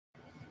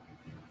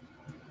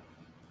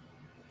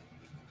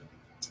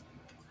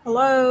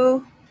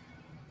Hello,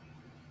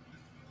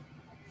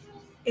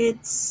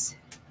 it's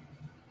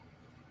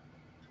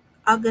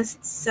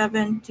August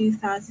 7,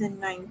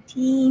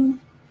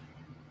 2019,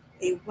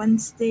 a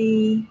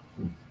Wednesday.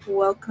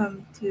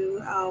 Welcome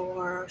to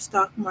our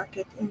stock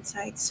market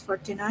insights for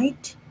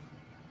tonight.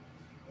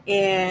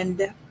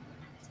 And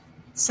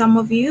some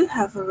of you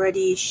have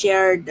already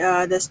shared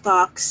the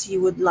stocks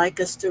you would like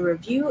us to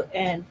review.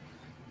 And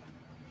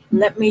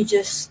let me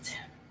just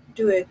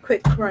do a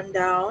quick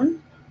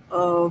rundown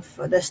of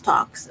the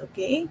stocks,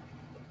 okay?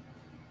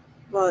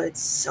 Well,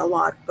 it's a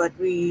lot, but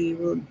we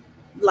would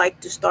like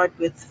to start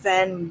with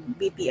FEN,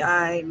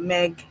 BPI,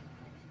 MEG,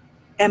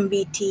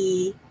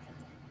 MBT,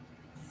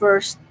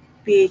 First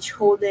PH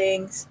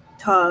Holdings,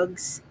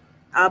 Tugs,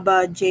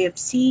 ABA,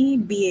 JFC,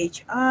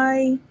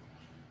 BHI,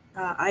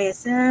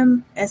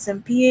 ISM,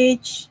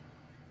 SMPH,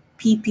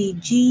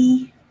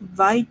 PPG,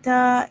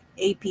 Vita,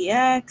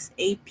 APX,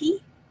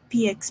 AP,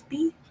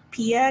 PXP,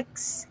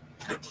 PX,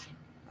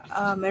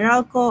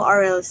 Meralco,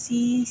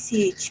 RLC,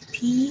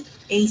 CHP,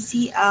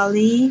 AC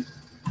Ali,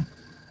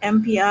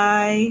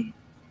 MPI,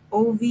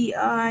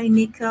 OVI,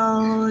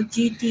 Nickel,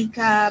 GT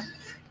Cap,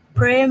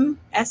 Prim,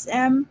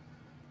 SM,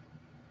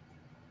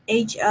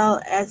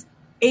 HLS,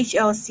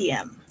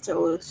 HLCM.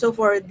 So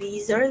far,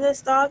 these are the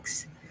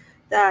stocks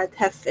that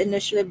have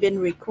initially been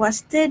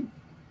requested.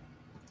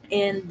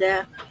 And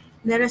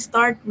let us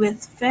start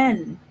with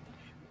FEN.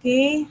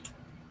 Okay,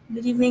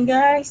 good evening,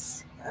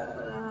 guys.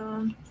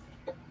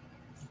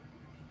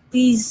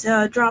 Please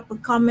drop a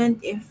comment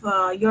if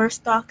your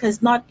stock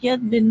has not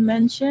yet been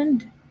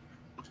mentioned,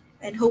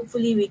 and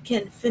hopefully we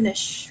can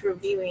finish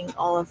reviewing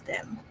all of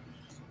them.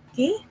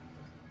 Okay,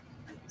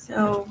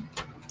 so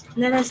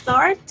let us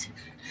start.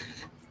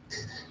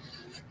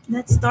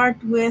 Let's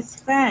start with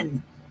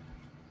FEN.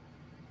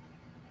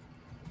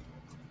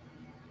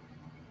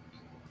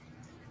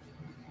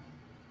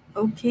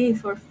 Okay,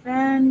 for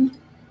FEN.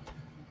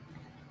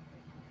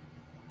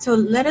 So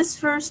let us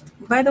first,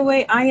 by the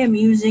way, I am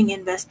using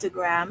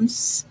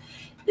Investograms.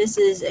 This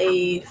is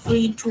a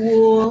free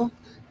tool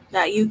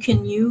that you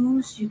can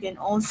use. You can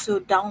also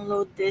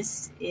download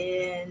this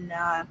in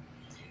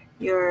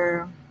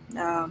your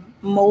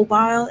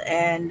mobile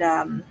and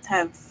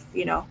have,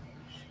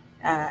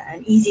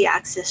 an easy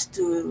access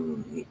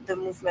to the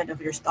movement of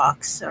your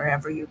stocks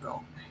wherever you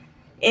go.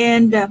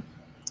 And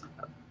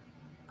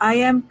I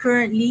am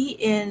currently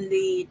in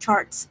the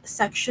charts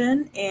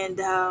section, and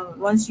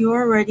once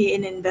you're already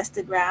in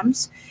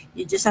Investograms,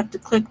 you just have to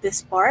click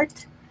this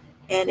part,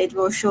 and it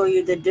will show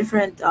you the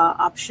different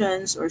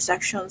options or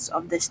sections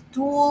of this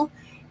tool,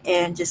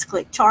 and just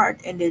click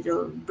chart, and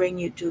it'll bring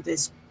you to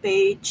this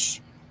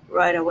page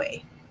right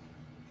away.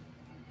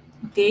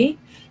 Okay,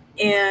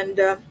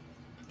 and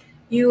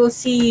you will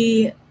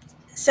see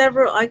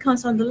several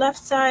icons on the left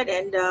side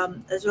and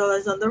as well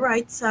as on the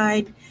right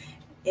side.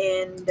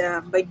 And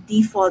by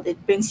default,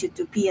 it brings you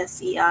to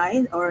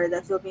PSEI, or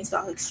the Philippine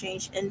Stock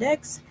Exchange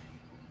Index.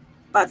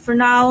 But for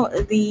now,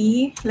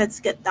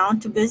 let's get down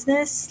to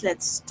business.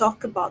 Let's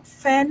talk about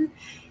FEN,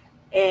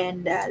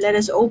 and let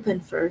us open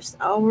first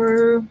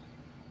our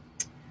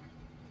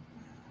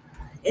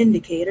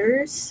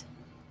indicators.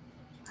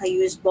 I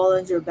use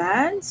Bollinger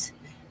Bands.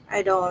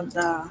 I don't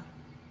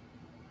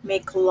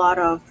make a lot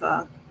of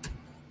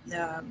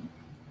um,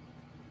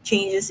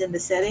 changes in the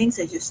settings.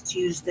 I just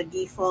use the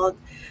default.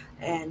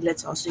 And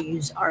let's also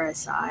use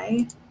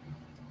RSI.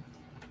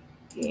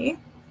 Okay.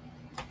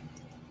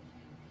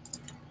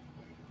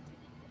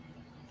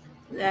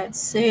 Let's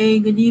say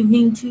good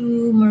evening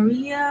to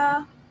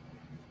Maria.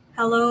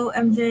 Hello,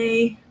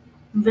 MJ,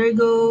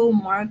 Virgo,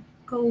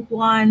 Marco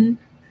Juan,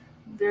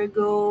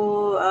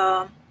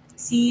 Virgo,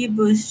 C,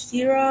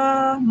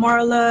 Bushira,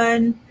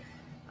 Marlon.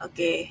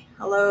 Okay,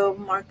 hello,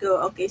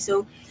 Marco. Okay,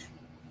 so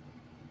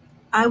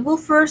I will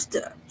first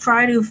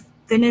try to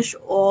finish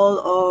all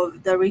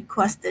of the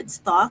requested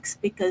stocks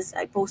because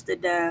I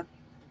posted a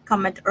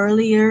comment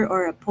earlier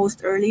or a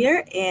post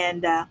earlier,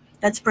 and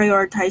let's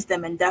prioritize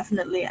them, and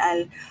definitely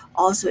I'll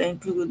also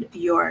include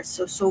yours.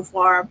 So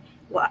far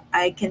what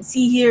I can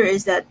see here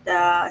is that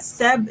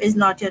SEB is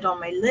not yet on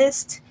my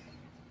list,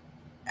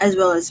 as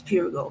well as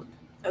Pure Gold.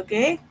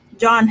 Okay,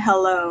 John,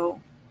 hello,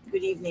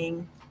 good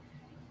evening.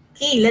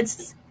 Okay,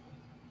 let's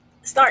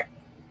start.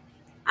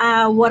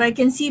 What I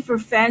can see for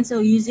FEN, so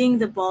using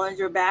the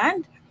Bollinger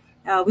Band,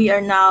 we are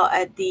now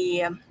at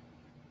we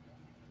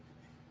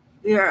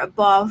are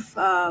above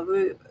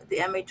the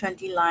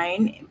MA20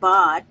 line,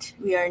 but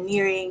we are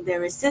nearing the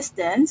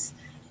resistance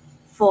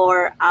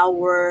for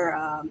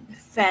our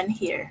FEN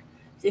here.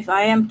 So if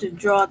I am to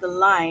draw the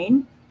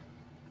line,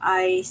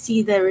 I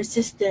see the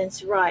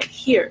resistance right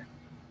here.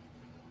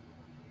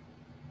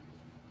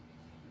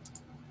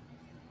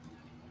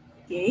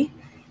 Okay,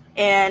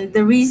 and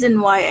the reason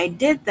why I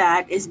did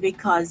that is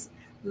because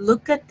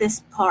look at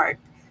this part.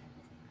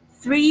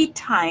 3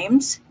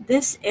 times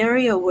this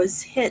area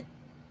was hit.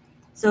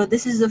 So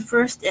this is the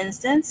first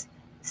instance,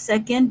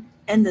 second,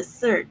 and the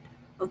third.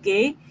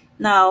 Okay,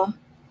 now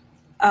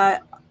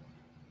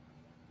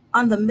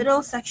on the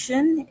middle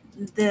section,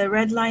 the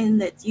red line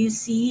that you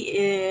see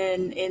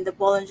in the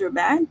Bollinger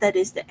Band, that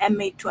is the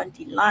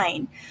MA20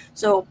 line.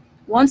 So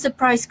once the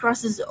price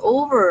crosses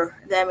over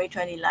the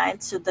MA20 line,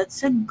 so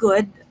that's a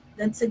good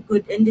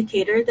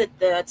indicator that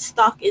the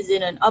stock is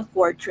in an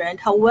upward trend.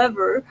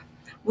 However,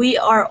 we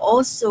are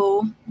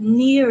also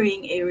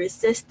nearing a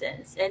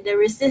resistance, and the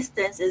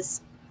resistance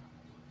is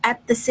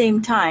at the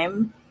same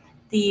time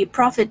the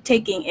profit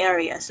taking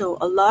area. So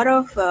a lot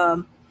of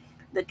the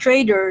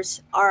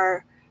traders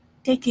are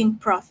taking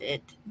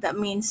profit. That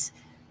means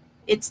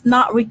it's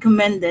not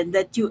recommended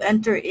that you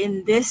enter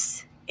in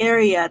this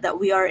area that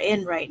we are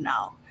in right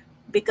now,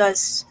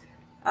 because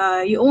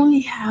you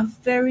only have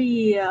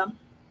very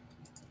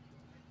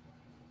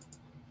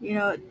you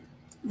know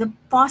the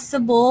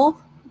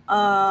possible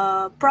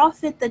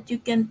profit that you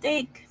can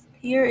take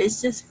here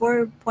is just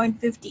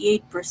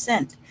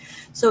 4.58%.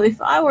 So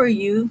if I were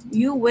you,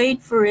 you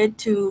wait for it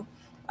to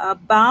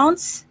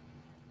bounce,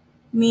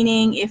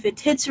 meaning if it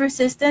hits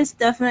resistance,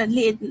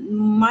 definitely it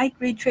might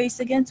retrace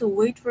again. So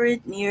wait for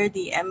it near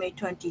the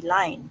MA20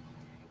 line.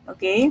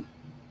 Okay,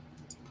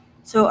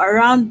 so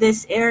around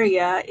this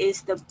area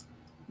is the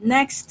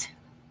next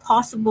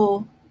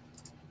possible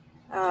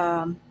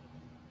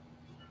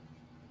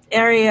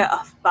area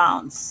of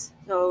bounce.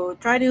 So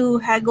try to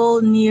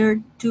haggle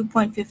near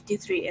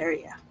 2.53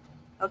 area.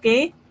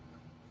 Okay,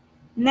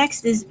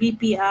 next is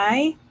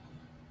BPI.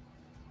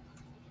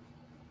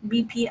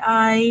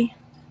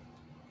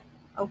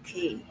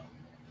 Okay,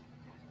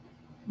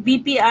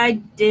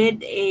 BPI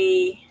did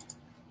a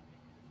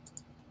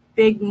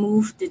big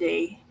move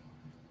today.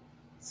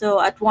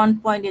 So at one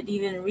point, it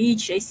even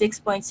reached a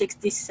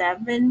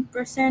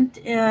 6.67%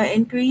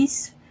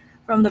 increase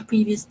from the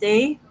previous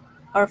day,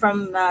 or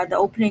from the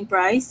opening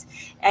price,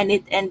 and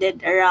it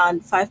ended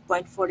around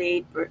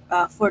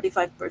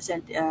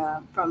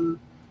 45% from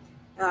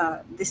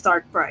the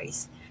start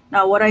price.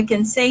 Now, what I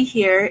can say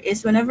here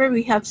is whenever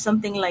we have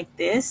something like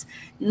this,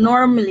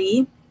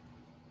 normally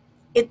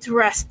it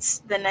rests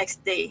the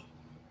next day.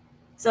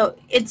 So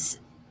it's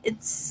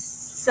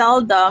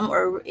seldom,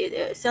 or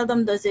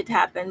seldom does it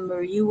happen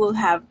where you will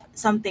have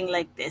something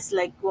like this,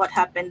 like what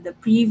happened the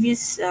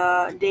previous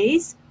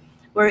days,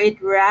 where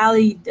it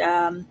rallied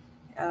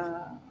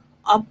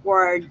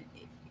upward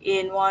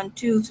in 1,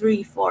 2,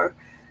 3, 4,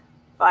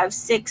 5,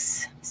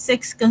 6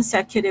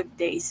 consecutive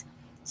days.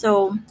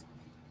 So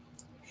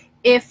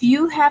if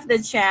you have the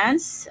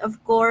chance,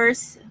 of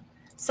course,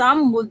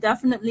 some will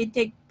definitely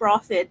take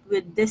profit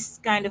with this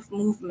kind of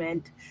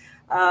movement.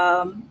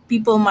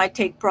 People might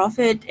take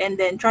profit and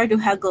then try to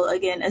haggle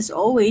again, as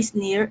always,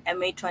 near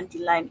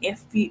MA20 line.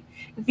 If you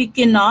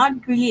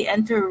cannot really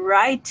enter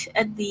right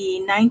at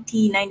the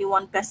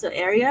 91 peso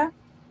area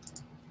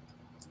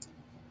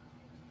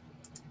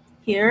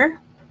here,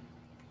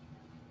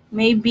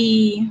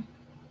 maybe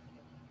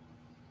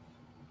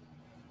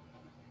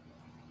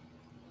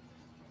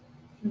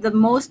the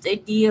most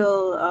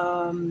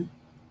ideal,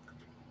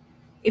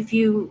 if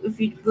you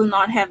will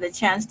not have the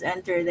chance to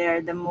enter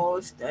there, the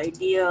most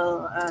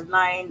ideal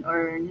line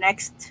or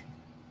next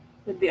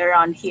would be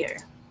around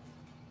here.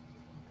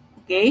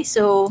 Okay,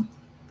 so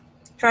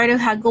try to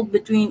haggle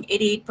between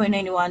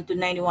 88.91 to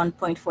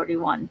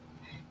 91.41.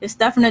 It's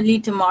definitely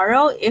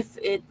tomorrow. If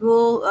it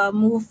will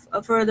move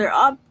further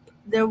up,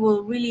 there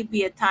will really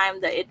be a time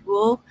that it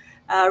will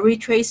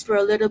retrace for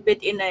a little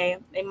bit in a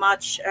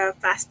much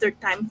faster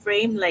time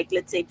frame, like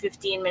let's say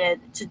 15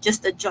 minutes, to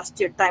just adjust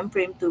your time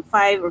frame to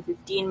 5 or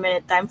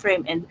 15-minute time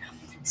frame and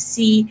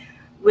see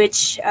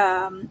which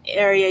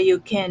area you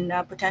can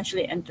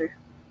potentially enter.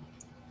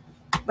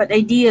 But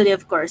ideally,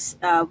 of course,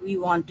 we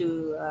want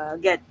to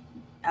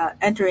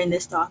enter in the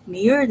stock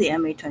near the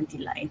MA20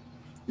 line.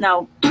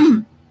 Now,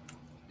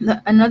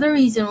 another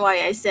reason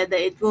why I said that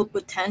it will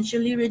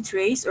potentially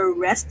retrace or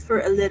rest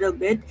for a little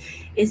bit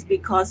is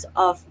because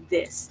of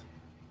this.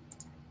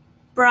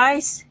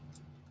 Price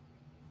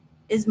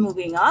is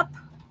moving up,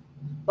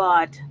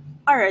 but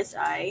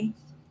RSI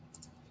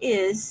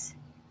is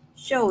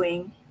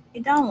showing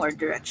a downward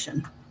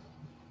direction.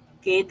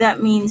 Okay,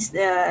 that means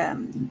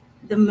the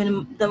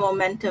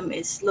momentum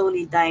is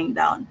slowly dying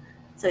down,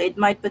 so it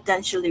might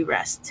potentially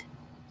rest.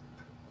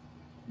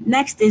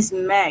 Next is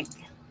MEG.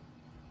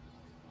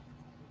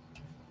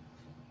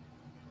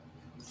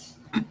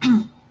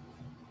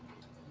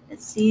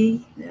 Let's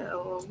see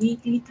the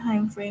weekly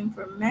time frame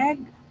for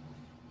MEG.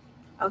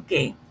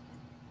 Okay.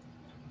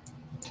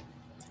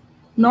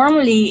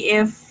 Normally,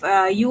 if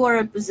you are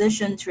a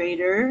position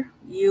trader,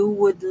 you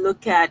would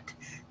look at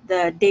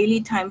the daily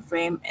time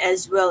frame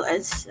as well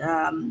as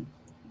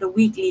the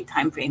weekly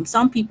time frame.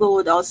 Some people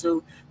would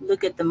also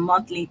look at the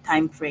monthly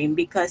time frame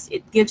because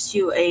it gives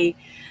you a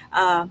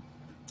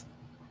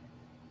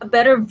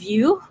better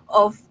view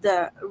of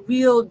the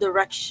real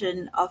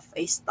direction of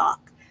a stock.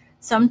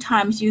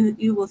 Sometimes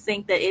you will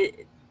think that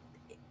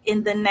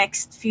in the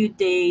next few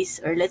days,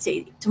 or let's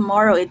say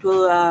tomorrow, it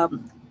will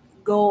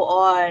go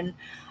on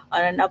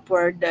an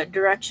upward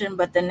direction,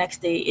 but the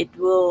next day it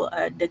will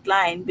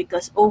decline,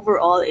 because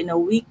overall in a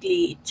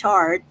weekly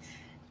chart,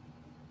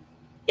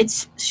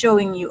 it's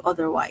showing you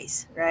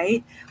otherwise,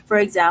 right? For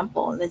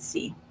example, let's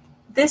see.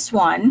 This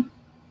one,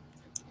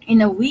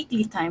 in a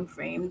weekly time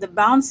frame, the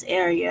bounce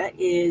area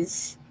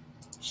is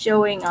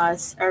showing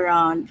us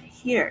around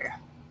here.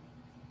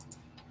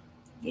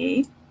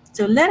 Okay,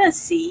 so let us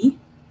see.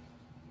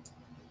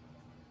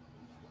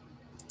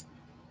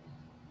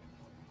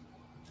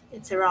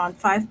 It's around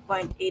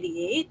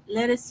 5.88.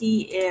 Let us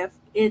see if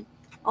it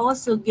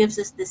also gives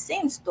us the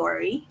same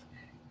story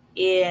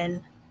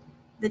in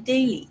the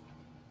daily.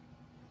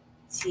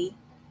 See,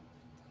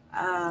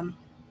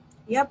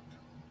 yep,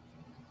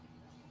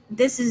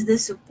 this is the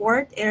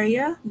support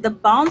area. The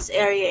bounce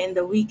area in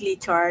the weekly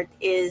chart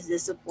is the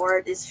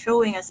support, is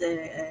showing us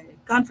a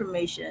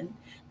confirmation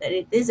that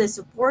it is a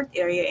support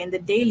area in the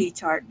daily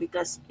chart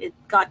because it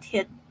got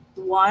hit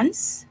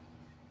once,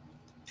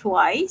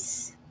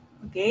 twice,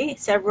 okay,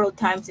 several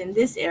times in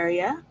this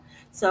area.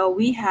 So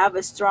we have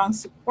a strong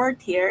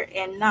support here,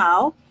 and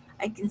now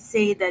I can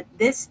say that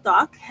this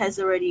stock has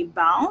already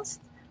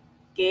bounced,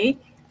 okay.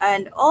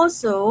 And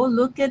also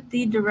look at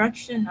the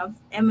direction of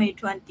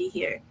MA20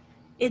 here.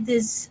 It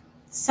is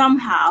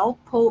somehow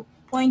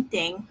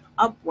pointing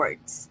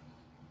upwards.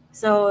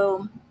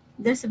 So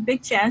there's a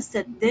big chance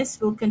that this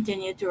will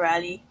continue to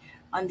rally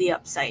on the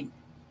upside,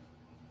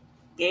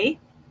 okay.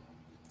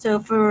 So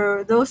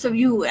for those of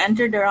you who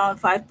entered around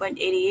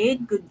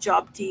 5.88, good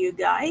job to you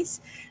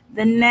guys.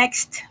 The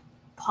next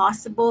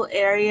possible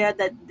area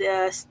that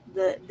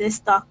this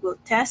stock will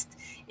test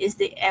is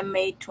the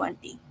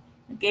MA20.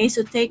 Okay,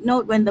 so take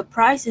note, when the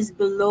price is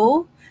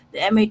below the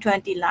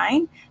MA20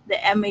 line, the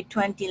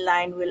MA20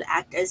 line will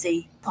act as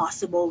a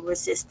possible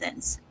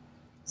resistance.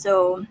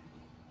 So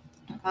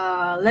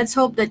let's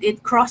hope that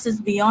it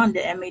crosses beyond the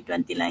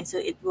MA20 line, so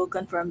it will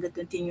confirm the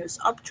continuous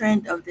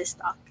uptrend of this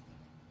stock.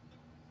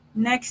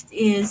 Next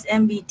is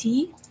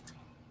MBT.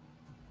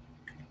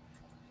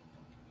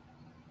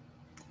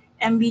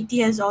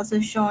 MBT has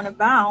also shown a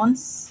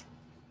bounce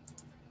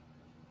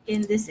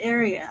in this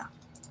area.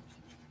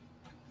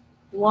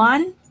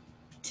 1,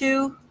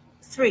 2,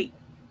 3.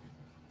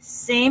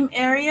 Same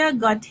area,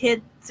 got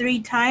hit 3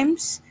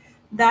 times.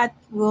 That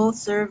will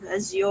serve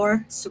as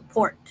your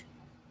support.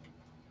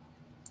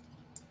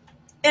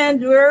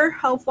 And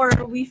how far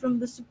are we from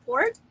the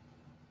support?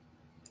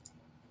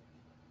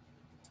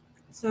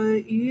 So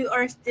you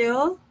are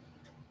still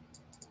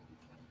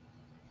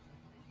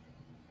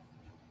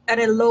at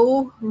a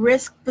low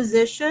risk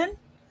position.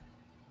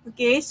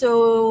 Okay,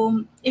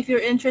 so if you're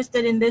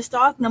interested in this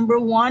stock, number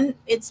one,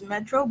 it's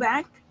Metro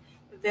Bank,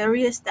 a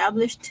very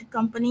established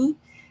company.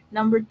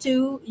 Number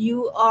two,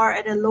 you are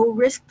at a low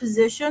risk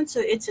position,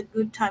 so it's a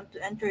good time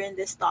to enter in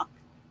this stock.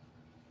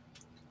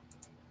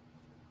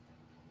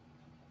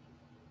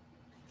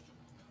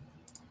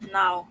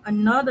 Now,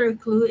 another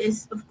clue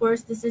is, of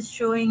course, this is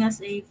showing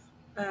us a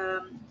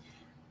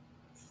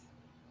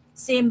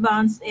same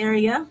bounce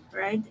area,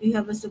 right? We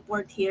have a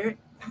support here.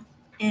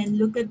 And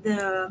look at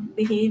the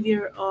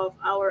behavior of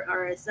our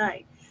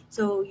RSI.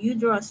 So you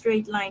draw a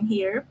straight line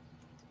here,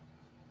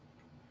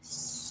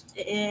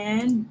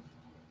 and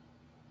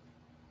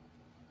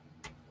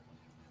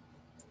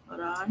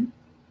hold on,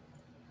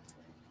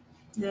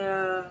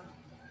 the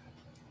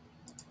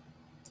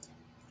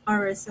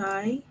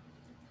RSI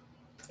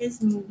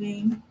is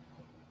moving.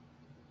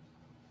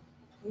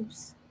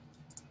 Oops,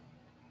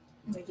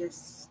 let me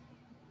just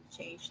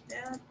change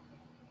that.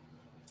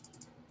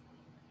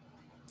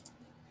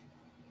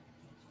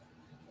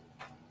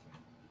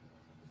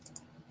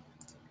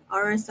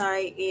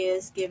 RSI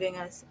is giving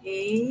us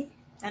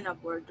an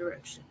upward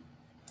direction.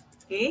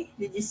 Okay,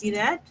 did you see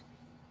that?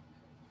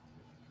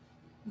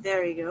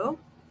 There you go.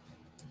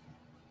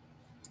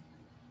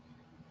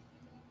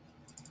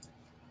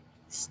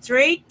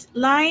 Straight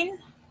line.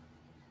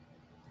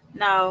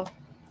 Now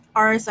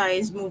RSI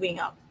is moving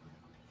up.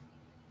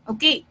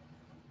 Okay.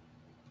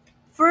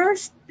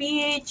 First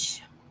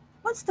PH.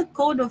 What's the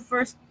code of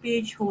First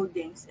PH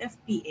Holdings?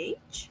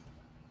 FPH?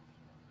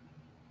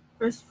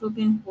 First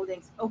Philippine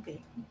Holdings.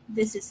 Okay,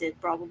 this is it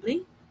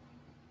probably.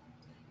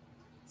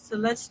 So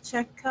let's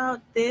check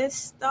out this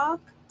stock.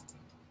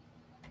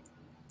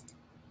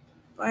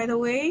 By the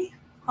way,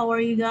 how are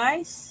you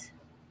guys?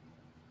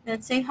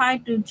 Let's say hi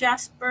to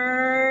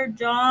Jasper,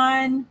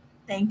 John.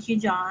 Thank you,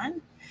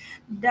 John.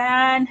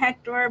 Dan,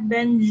 Hector,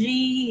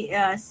 Benji,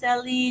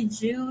 Sally,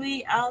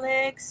 Julie,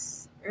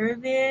 Alex,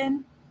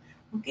 Irvin.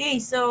 Okay,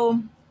 so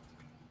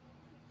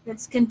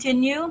let's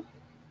continue.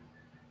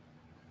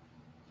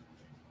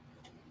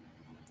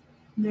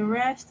 The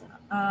rest,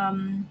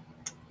 I'll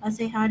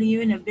say hi to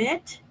you in a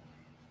bit.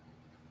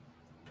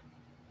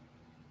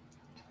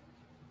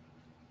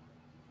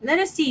 Let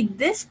us see,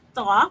 this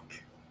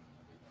stock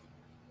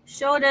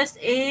showed us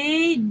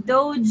a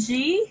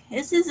doji.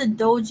 This is a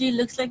doji,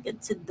 looks like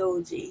it's a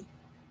doji.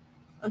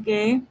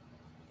 Okay,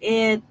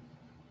 it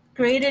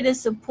created a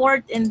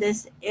support in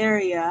this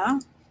area.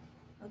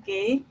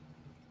 Okay,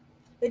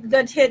 it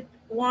got hit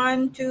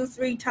 1, 2,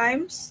 3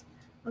 times.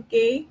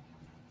 Okay,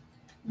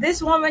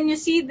 this one, when you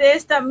see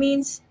this, that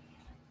means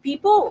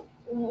people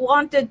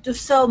wanted to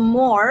sell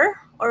more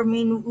or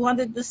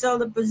wanted to sell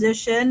the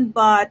position,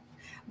 but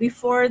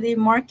before the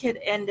market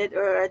ended,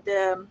 or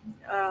the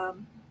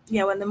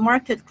when the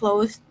market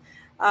closed,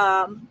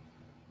 um,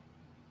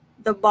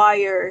 the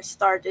buyers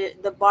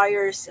started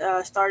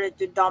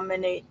to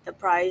dominate the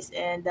price,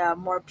 and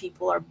more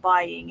people are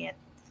buying it.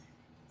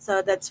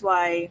 So that's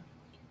why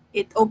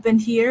it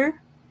opened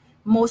here.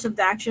 Most of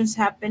the actions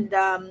happened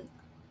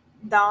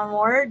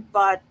downward,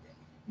 but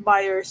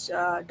buyers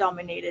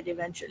dominated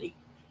eventually.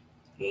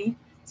 Okay,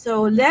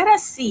 so let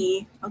us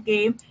see.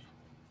 Okay,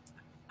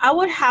 I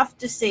would have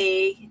to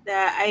say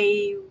that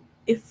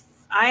if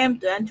I am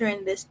to enter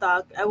in this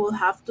stock, I will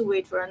have to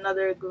wait for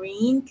another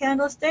green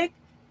candlestick.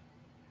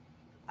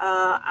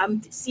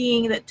 I'm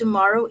seeing that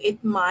tomorrow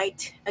it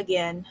might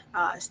again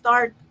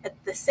start at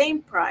the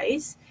same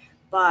price,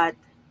 but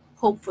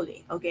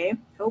hopefully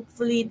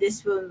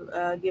this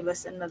will give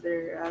us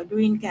another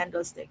green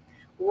candlestick.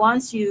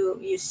 Once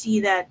you see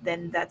that,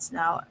 then that's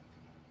now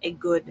a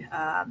good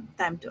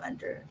time to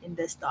enter in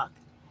this stock.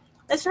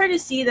 Let's try to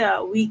see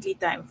the weekly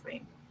time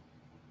frame.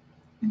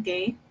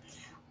 Okay,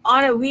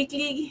 on a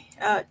weekly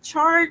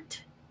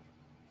chart,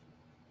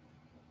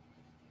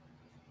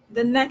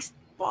 the next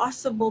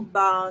possible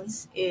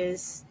bounce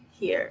is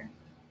here.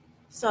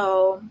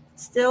 So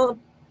still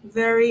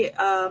very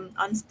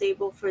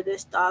unstable for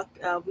this stock.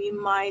 We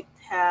might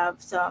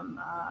have some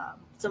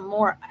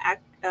more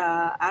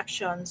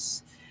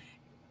actions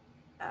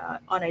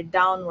on a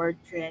downward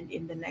trend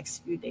in the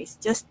next few days.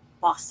 Just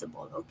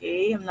possible.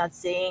 Okay, I'm not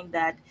saying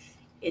that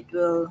it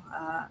will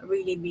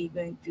really be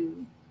going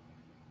to.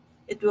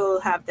 It will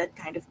have that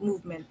kind of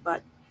movement,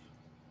 but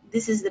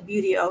this is the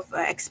beauty of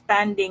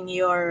expanding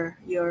your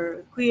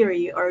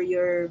query or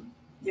your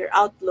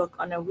outlook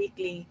on a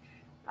weekly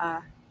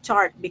uh,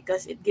 chart,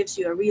 because it gives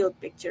you a real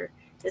picture.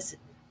 Just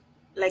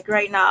like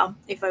right now,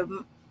 if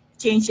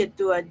change it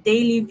to a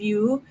daily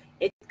view,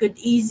 it could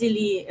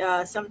easily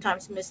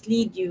sometimes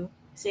mislead you,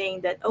 saying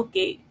that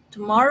okay,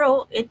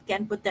 tomorrow it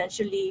can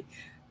potentially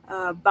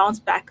bounce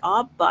back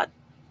up, but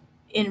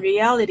in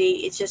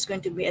reality, it's just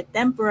going to be a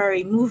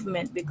temporary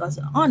movement, because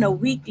on a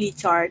weekly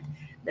chart,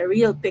 the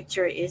real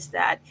picture is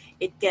that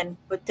it can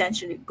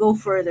potentially go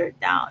further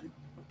down.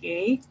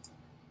 Okay,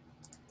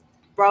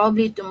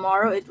 probably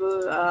tomorrow it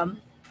will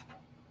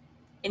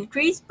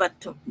increase, but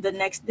the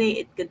next day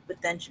it could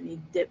potentially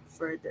dip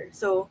further.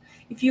 So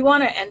if you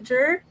want to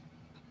enter,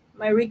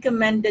 my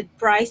recommended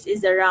price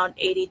is around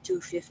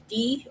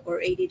 82.50 or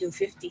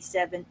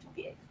 82.57 to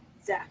be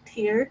exact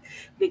here,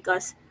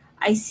 because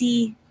I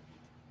see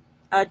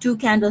two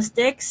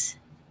candlesticks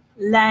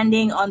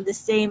landing on the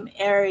same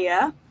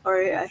area,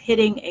 or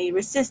hitting a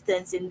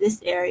resistance in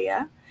this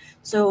area.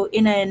 So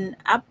in an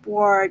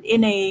upward,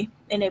 in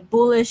a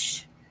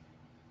bullish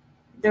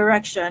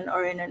direction,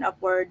 or in an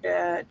upward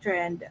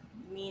trend,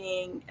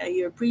 meaning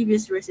your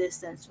previous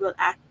resistance will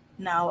act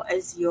now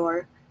as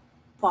your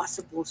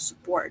possible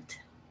support.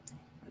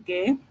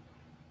 Okay,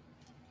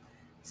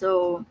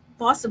 so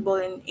possible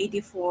in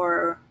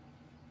 84.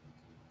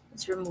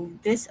 Let's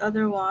remove this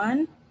other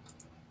one.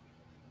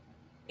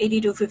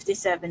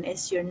 82.57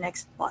 is your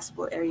next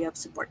possible area of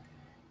support.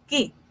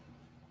 Okay,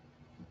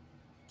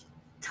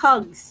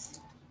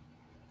 tugs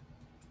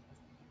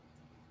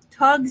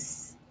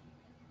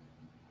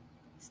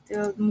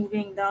still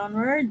moving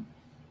downward.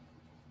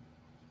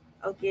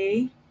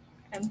 Okay,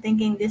 I'm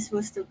thinking this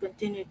will still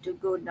continue to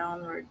go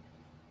downward,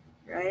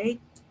 right?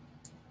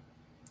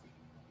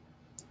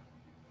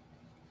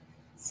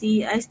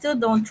 See, I still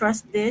don't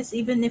trust this,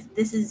 even if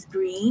this is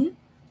green.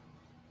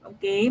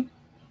 Okay,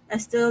 I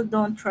still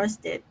don't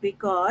trust it,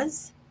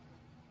 because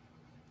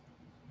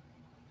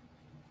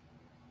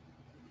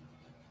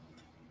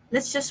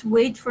let's just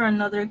wait for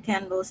another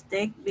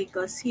candlestick,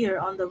 because here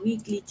on the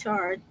weekly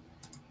chart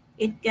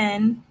it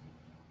can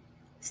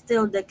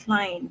still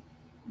decline.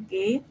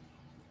 Okay,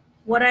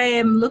 what I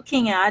am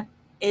looking at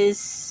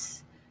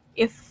is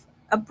if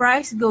a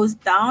price goes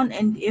down,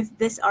 and if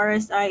this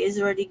RSI is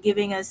already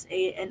giving us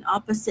an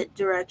opposite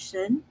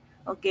direction.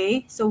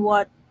 Okay, so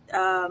what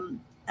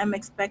I'm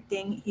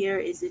expecting here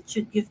is it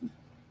should give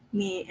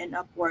me an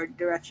upward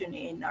direction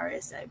in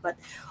RSI, but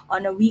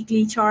on a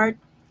weekly chart,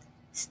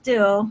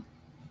 still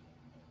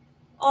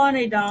on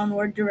a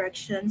downward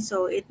direction,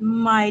 so it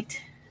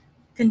might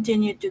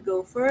continue to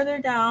go further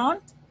down,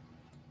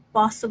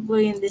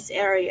 possibly in this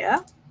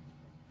area.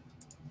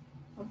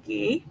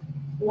 Okay,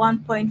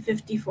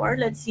 1.54.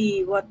 Let's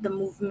see what the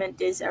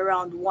movement is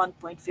around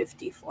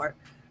 1.54.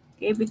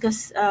 Okay,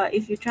 because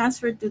if you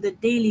transfer to the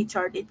daily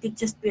chart, it could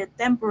just be a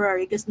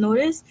temporary, because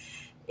notice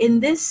in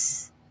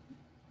these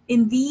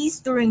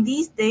during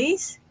these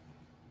days,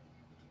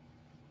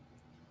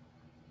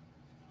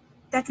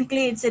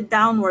 technically it's a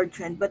downward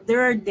trend, but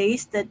there are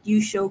days that you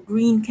show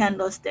green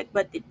candlestick,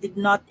 but it did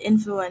not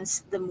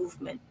influence the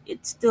movement.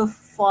 It still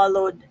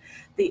followed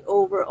the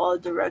overall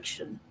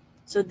direction.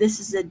 So this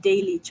is a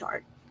daily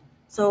chart.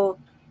 So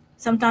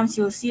sometimes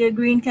you'll see a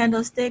green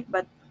candlestick,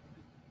 but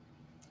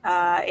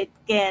it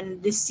can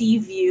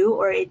deceive you,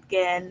 or it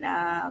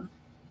can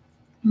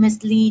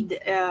mislead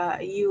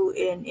you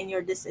in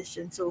your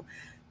decision. So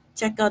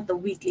check out the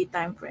weekly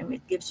time frame.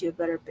 It gives you a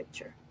better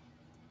picture.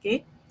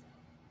 Okay.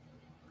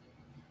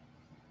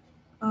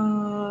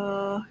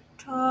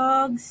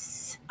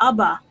 Togs.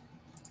 ABBA.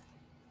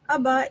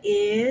 ABBA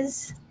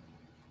is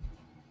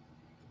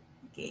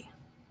okay.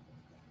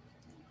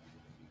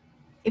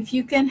 If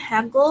you can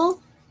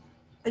haggle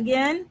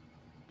again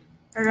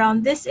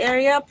around this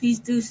area, please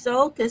do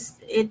so because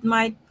it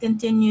might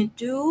continue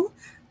to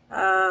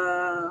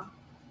uh,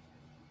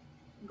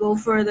 go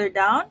further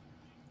down.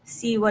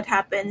 See what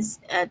happens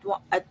at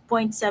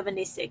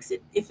 0.76.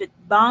 If it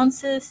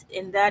bounces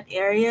in that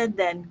area,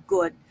 then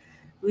good.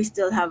 We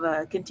still have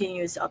a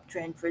continuous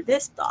uptrend for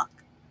this stock.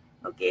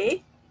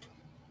 Okay.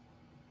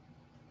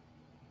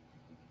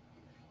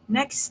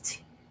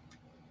 Next,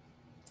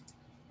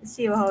 let's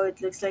see how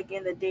it looks like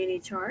in the daily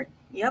chart.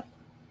 Yep,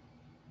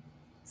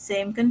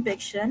 same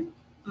conviction.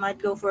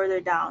 Might go further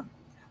down.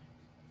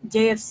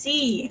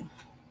 JFC.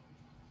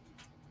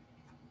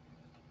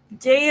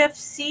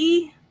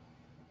 JFC.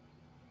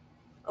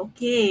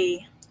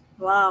 Okay.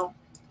 Wow.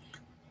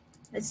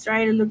 Let's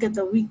try to look at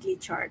the weekly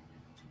chart.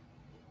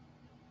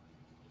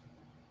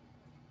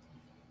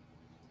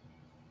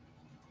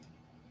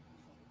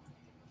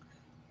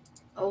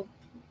 Oh,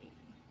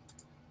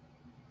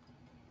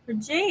 for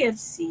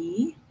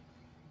JFC,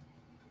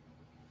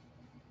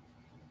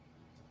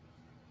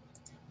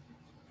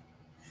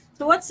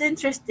 so what's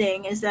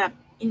interesting is that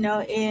in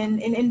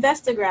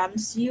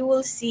Investograms you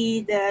will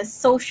see the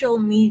social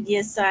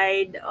media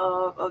side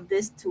of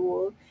this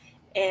tool,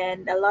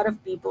 and a lot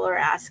of people are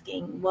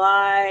asking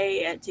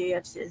why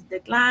JFC has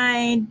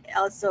declined.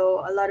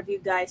 Also, a lot of you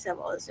guys have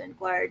also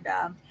inquired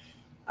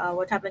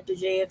what happened to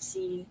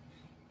JFC,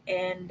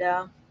 and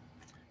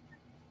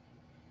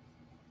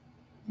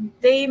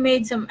they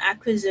made some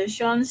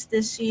acquisitions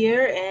this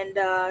year,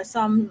 and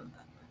some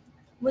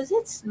was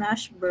it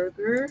Smash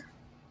Burger?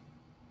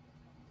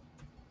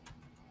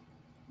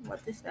 What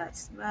is that?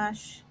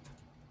 Smash.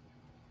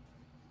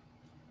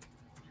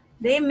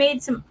 They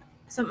made some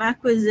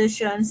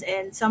acquisitions,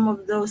 and some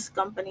of those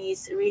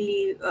companies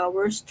really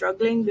were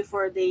struggling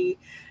before they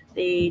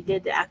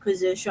did the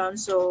acquisition.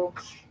 So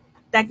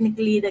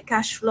technically, the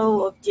cash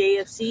flow of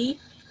JFC,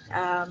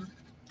 um,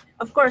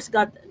 of course,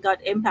 got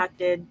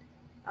impacted.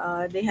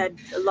 They had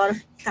a lot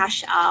of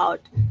cash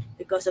out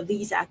because of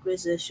these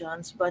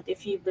acquisitions. But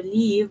if you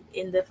believe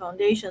in the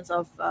foundations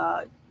of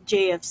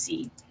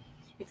JFC,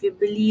 if you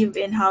believe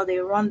in how they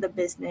run the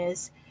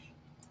business,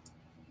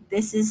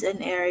 this is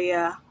an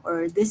area,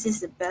 or this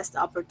is the best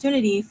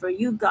opportunity for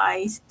you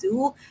guys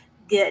to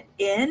get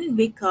in,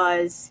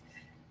 because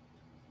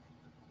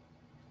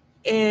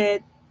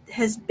it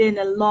has been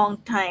a long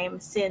time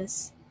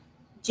since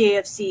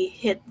JFC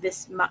hit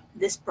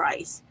this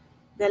price.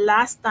 The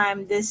last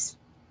time this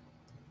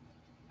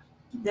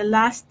the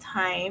last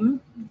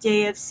time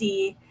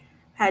JFC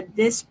had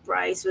this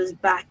price was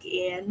back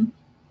in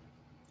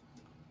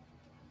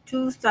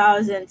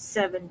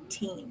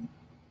 2017.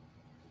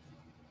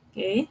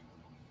 Okay?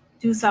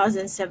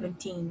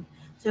 2017.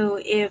 So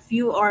if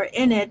you are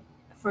in it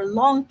for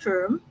long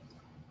term,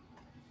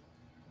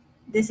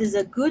 this is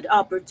a good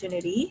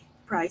opportunity.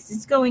 Price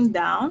is going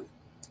down,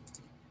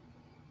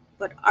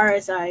 but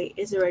RSI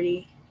is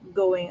already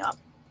going up.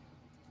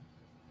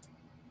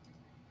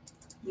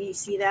 Do you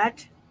see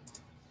that?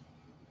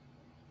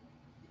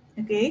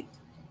 Okay.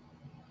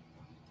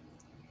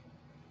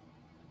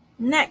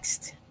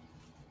 Next.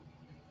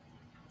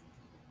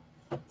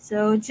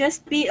 So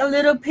just be a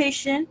little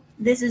patient.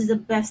 This is the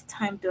best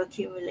time to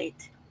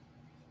accumulate.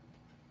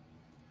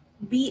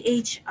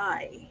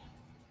 BHI.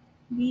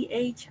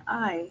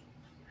 BHI.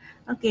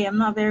 Okay, I'm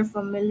not very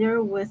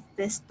familiar with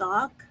this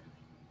stock.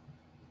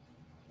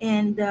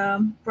 And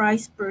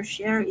price per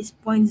share is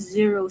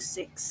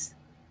 0.06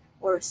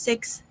 or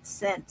 6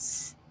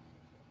 cents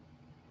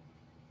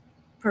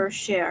per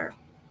share.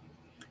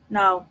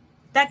 Now,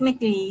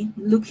 technically,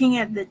 looking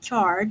at the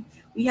chart,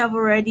 we have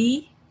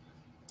already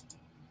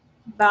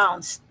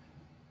bounced.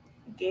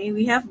 Okay,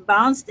 we have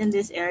bounced in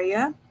this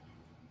area.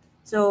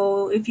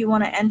 So if you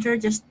want to enter,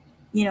 just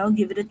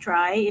give it a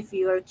try. If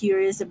you are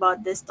curious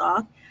about this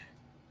stock,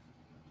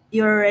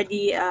 you're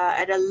already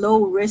at a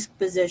low risk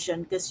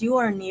position because you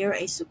are near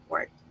a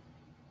support.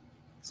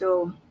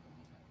 So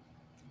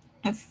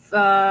if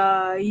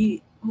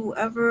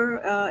whoever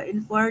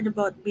inquired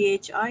about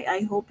BHI,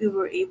 I hope you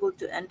were able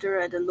to enter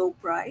at a low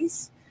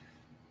price.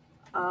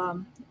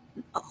 Um,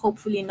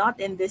 Hopefully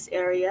not in this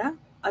area.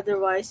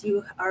 Otherwise,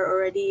 you are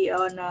already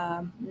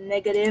on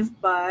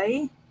negative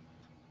by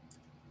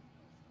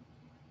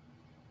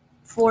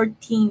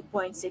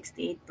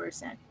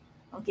 14.68%.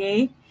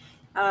 Okay.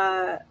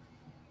 Uh,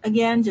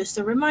 Again, just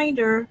a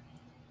reminder,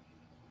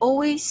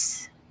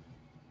 always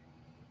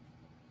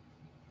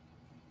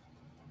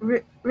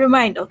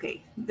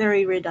okay,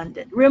 very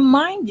redundant.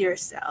 Remind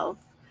yourself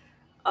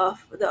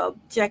of the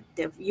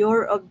objective,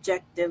 your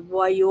objective,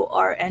 why you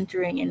are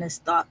entering in a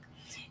stock.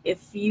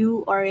 If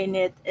you are in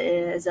it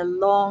as a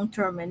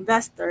long-term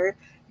investor,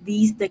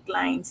 these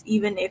declines,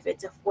 even if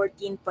it's a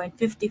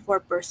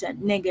 14.54%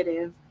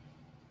 negative,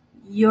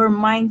 your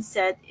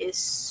mindset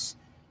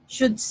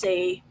should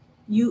say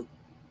you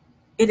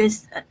it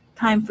is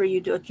time for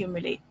you to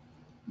accumulate.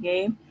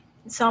 Okay,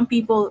 some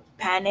people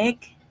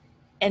panic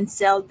and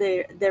sell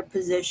their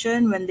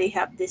position when they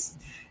have this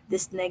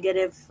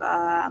negative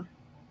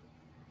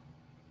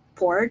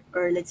port,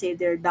 or let's say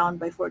they're down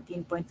by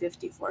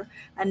 14.54.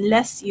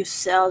 Unless you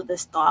sell the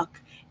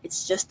stock,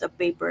 it's just a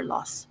paper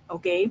loss.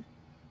 Okay,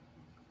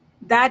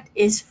 that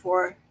is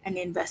for an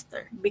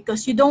investor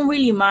because you don't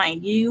really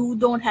mind, you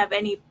don't have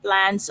any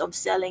plans of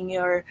selling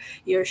your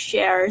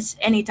shares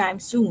anytime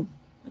soon.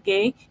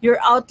 Okay, your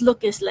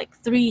outlook is like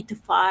 3 to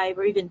 5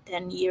 or even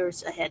 10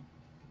 years ahead,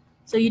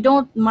 so you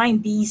don't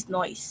mind these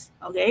noise.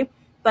 Okay,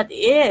 but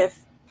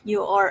if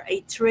you are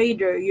a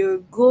trader, your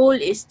goal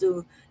is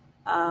to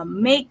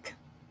make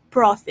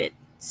profit,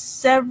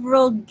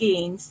 several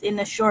gains in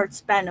a short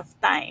span of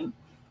time.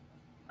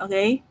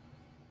 Okay,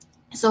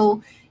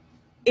 so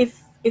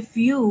if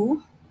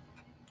you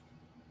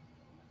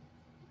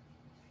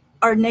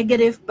are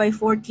negative by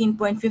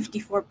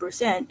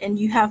 14.54% and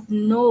you have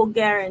no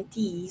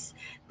guarantees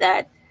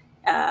that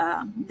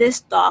this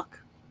stock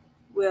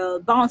will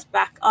bounce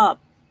back up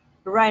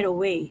right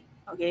away.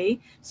 Okay,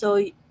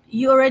 so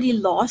you already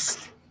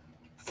lost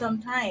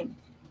some time.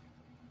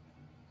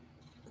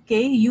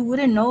 Okay, you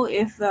wouldn't know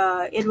if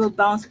it will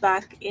bounce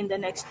back in the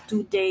next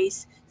 2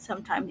 days.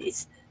 Sometimes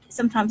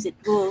it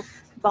will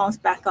bounce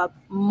back up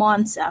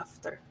months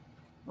after.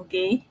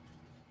 Okay,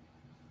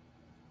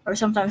 or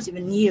sometimes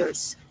even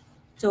years.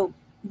 So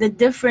the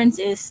difference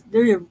is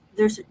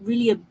there's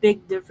really a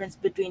big difference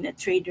between a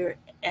trader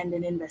and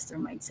an investor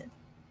mindset.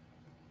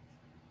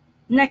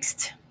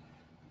 Next,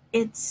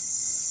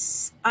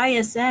 it's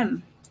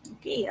ISM.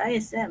 Okay,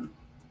 ISM.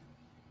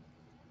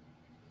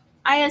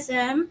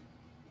 ISM.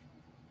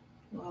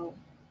 Wow.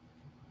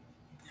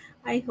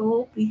 I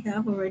hope we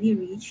have already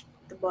reached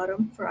the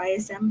bottom for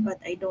ISM, but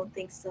I don't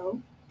think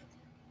so.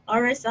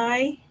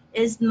 RSI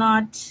is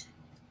not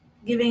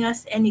giving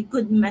us any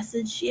good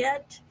message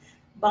yet.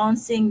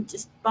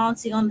 Just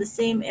bouncing on the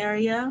same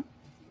area,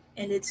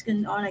 and it's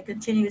on a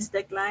continuous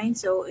decline,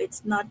 so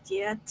it's not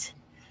yet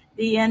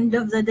the end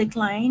of the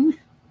decline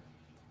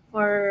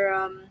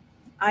for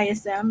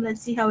ISM.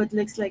 Let's see how it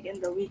looks like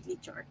in the weekly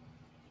chart.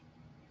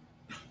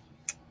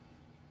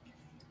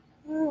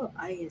 Oh,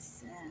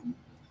 ISM.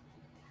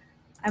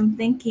 I'm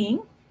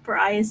thinking for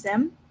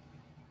ISM,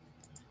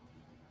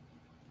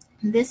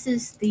 this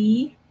is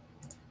the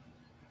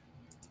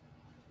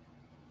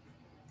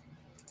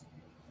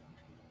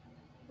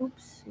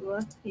oops,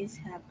 what is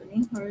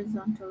happening?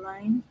 Horizontal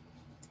line.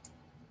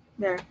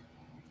 There.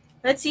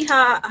 Let's see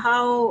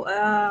how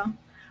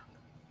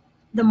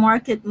the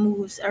market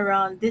moves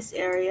around this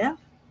area.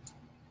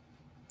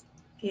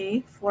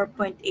 Okay,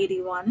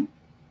 4.81.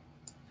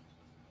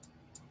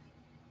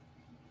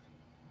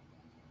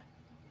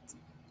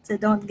 So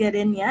don't get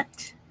in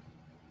yet.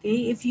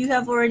 Okay, if you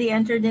have already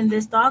entered in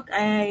this stock,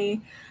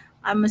 I'm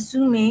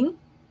assuming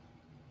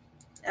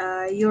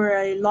you're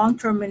a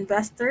long-term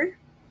investor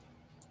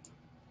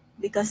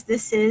because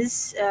this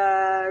is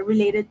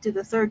related to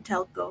the third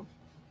telco.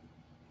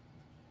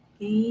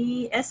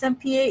 Okay,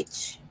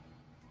 SMPH.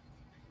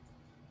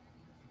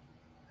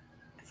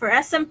 For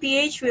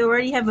SMPH, we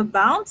already have a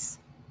bounce.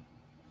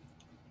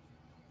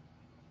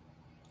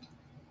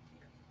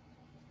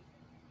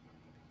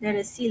 Let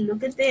us see,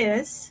 look at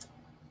this.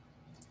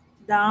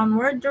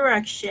 Downward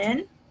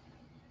direction,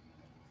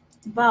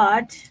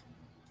 but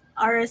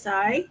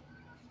RSI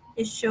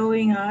is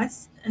showing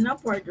us an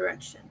upward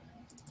direction.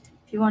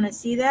 If you want to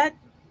see that,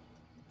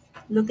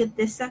 look at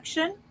this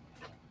section.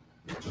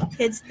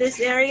 Hits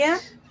this area,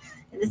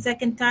 and the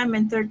second time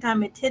and third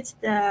time it hits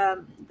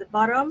the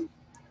bottom,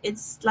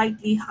 it's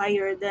slightly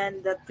higher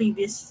than the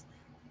previous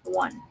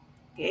one.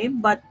 Okay,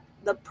 but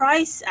the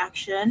price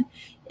action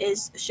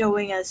is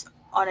showing us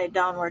on a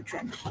downward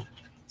trend.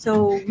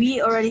 So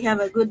we already have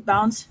a good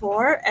bounce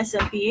for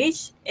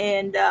SMPH,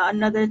 and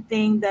another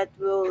thing that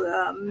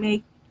will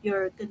make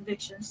your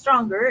conviction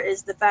stronger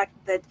is the fact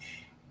that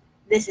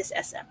this is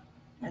SM.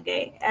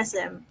 Okay,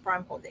 SM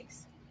Prime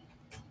Holdings.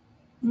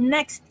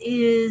 Next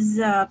is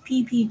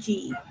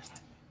PPG.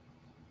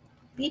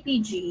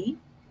 PPG.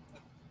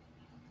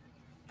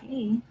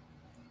 Okay.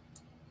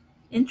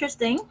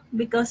 Interesting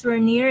because we're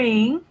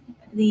nearing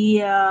the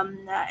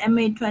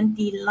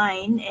MA20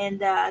 line,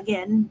 and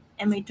again,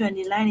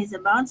 MA20 line is a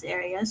bounce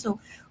area. So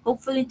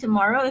hopefully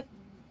tomorrow, if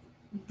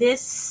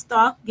this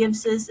stock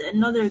gives us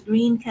another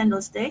green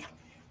candlestick,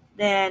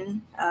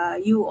 then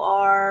you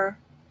are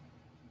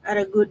at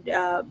a good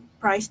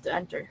price to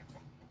enter.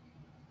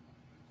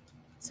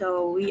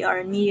 So we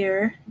are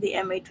near the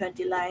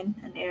MA20 line,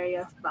 an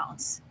area of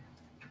bounce.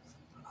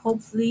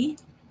 Hopefully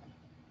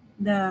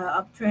the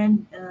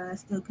uptrend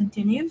still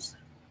continues.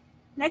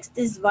 Next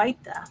is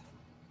Vita.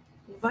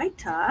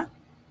 Vita.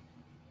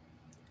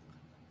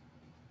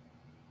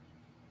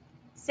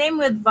 Same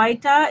with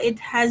Vita, it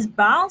has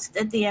bounced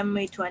at the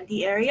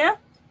MA20 area.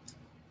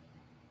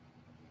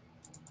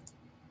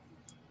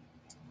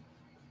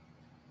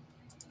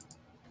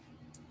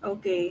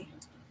 Okay,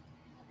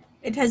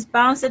 it has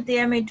bounced at the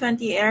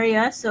MA20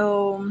 area,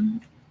 so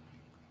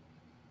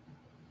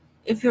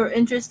if you're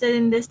interested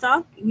in this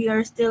stock, we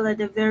are still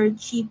at a very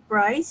cheap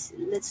price.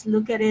 Let's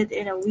look at it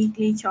in a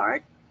weekly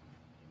chart.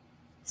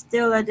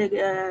 Still at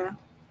the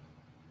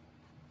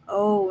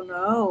oh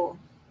no,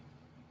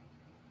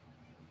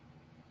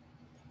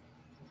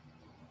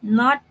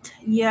 not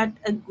yet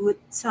a good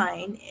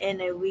sign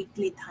in a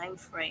weekly time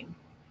frame,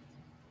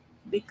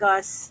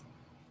 because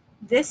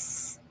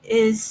this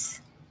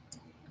is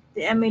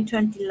the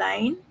MA20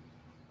 line.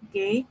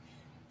 Okay,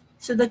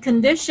 so the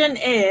condition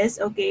is,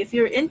 okay, if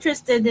you're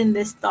interested in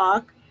this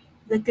stock,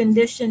 the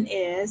condition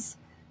is,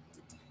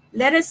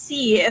 let us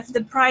see if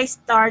the price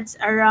starts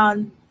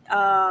around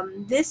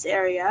this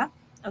area,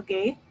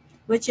 okay,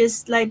 which is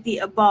slightly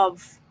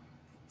above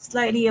the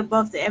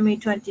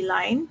MA20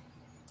 line,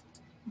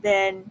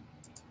 then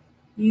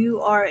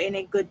you are in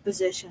a good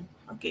position.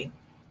 Okay,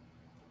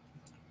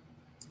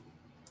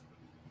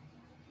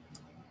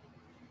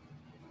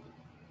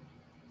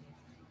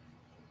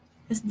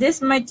 because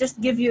this might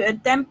just give you a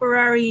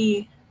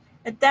temporary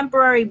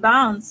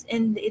bounce,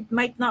 and it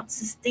might not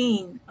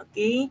sustain.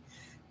 Okay,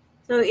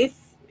 so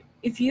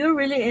if you're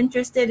really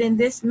interested in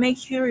this, make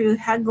sure you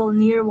haggle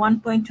near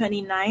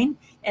 1.29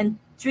 and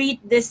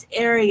treat this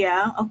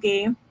area.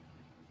 Okay,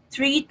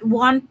 treat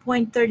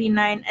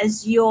 1.39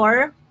 as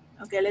your,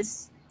 okay,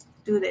 let's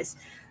do this.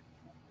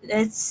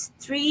 Let's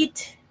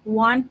treat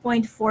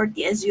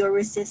 1.40 as your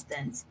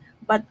resistance,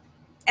 but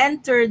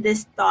enter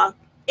this stock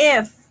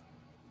if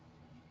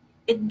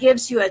it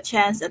gives you a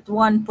chance at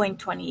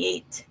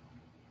 1.28.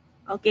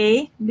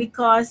 Okay,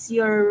 because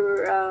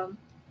your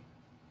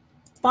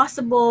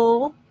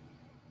possible,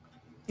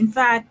 in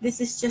fact,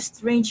 this is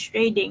just range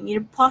trading.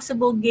 Your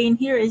possible gain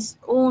here is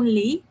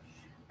only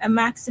a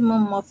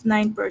maximum of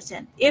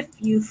 9% if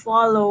you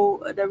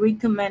follow the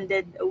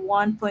recommended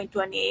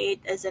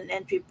 1.28 as an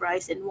entry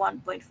price and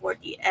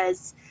 1.40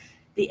 as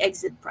the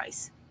exit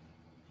price,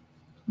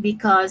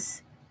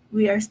 because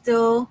we are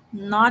still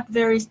not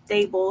very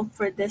stable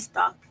for this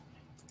stock.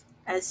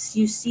 As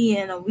you see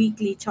in a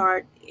weekly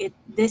chart,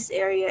 this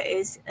area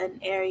is an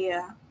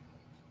area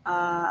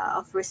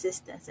of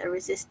resistance. A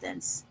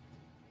resistance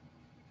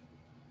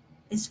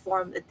is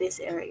formed at this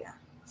area,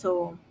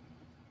 so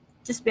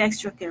just be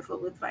extra careful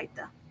with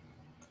Vita.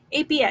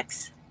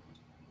 APX.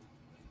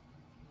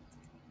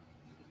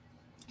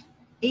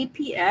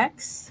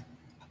 APX.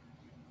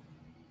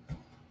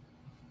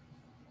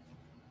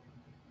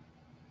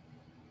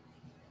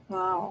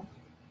 Wow.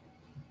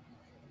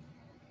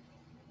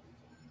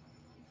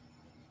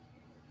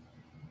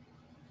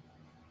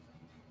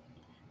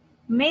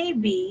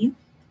 Maybe.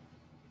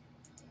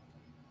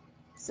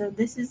 So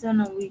this is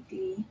on a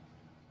weekly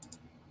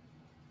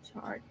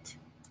chart.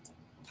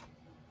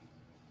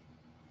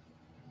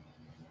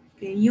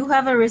 Okay, you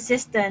have a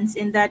resistance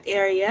in that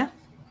area.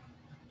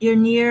 You're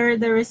near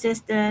the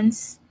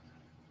resistance,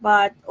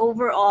 but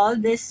overall,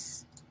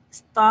 this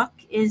stock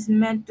is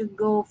meant to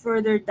go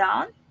further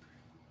down.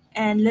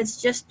 And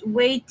let's just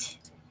wait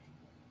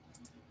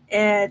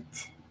at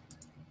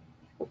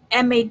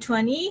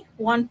MA20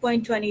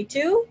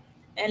 1.22,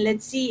 and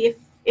let's see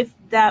if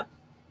the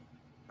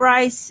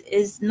price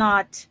is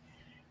not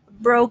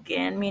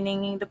broken,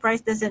 meaning the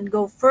price doesn't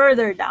go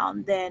further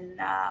down, then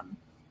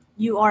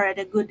you are at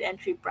a good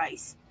entry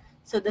price.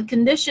 So the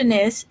condition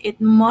is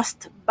it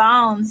must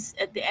bounce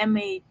at the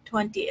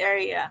MA20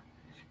 area,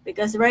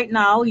 because right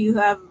now you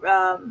have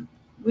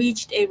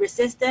reached a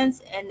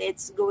resistance and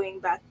it's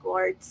going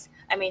backwards.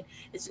 I mean,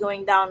 it's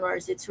going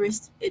downwards. It's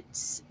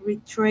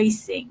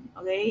retracing.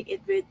 Okay,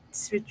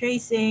 it's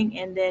retracing,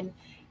 and then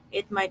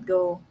it might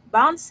go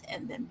bounce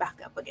and then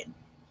back up again.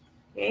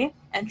 Okay,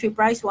 entry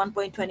price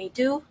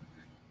 1.22,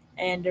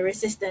 and the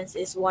resistance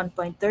is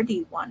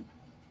 1.31.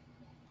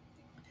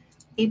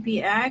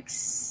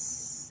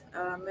 APX,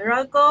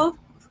 Meralco,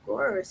 of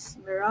course,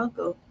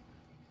 Meralco,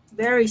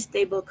 very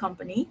stable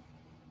company.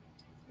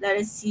 Let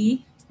us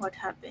see what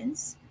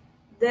happens.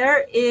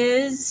 There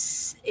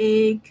is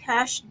a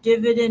cash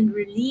dividend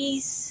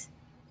release,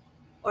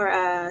 or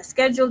a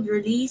scheduled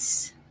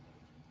release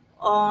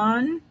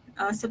on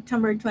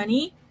September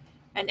 20,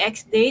 and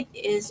X date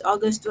is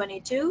August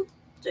 22.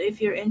 So if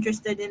you're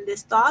interested in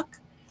this stock,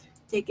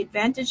 take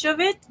advantage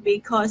of it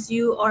because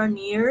you are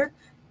near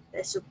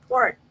the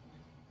support.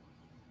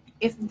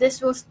 If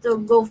this will still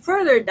go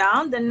further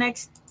down, the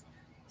next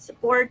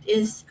support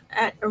is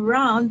at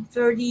around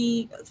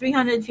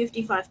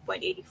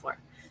 355.84.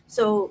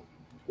 So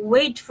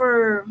wait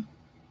for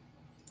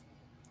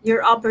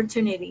your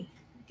opportunity,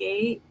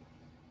 okay?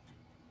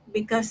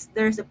 Because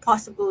there's a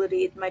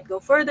possibility it might go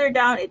further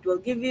down. It will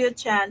give you a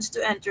chance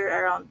to enter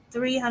around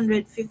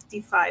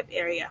 355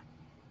 area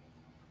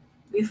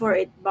before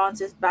it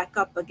bounces back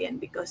up again,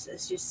 because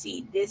as you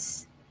see,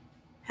 this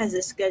has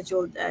a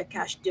scheduled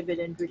cash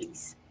dividend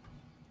release.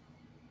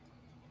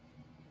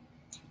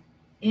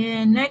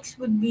 And next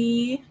would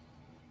be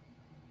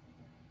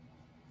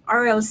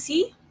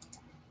RLC.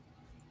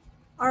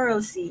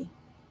 RLC.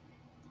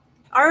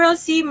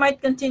 RLC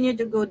might continue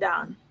to go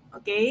down,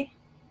 okay?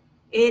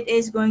 It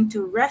is going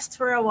to rest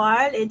for a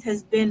while. It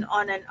has been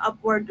on an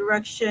upward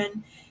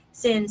direction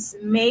since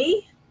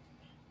May.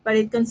 but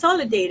it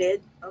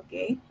consolidated,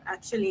 okay,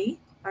 actually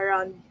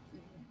around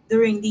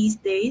during these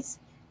days,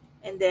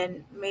 and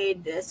then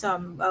made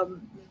some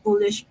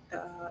bullish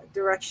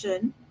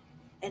direction,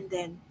 and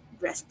then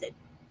rested.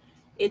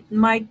 It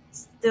might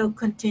still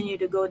continue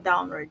to go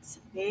downwards.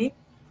 Okay,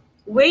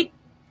 wait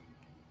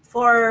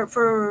for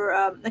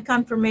a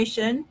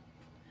confirmation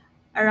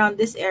around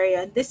this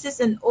area. This is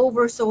an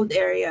oversold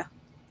area,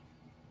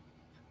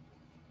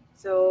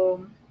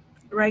 so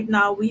right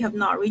now we have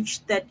not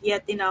reached that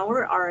yet in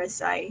our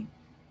RSI.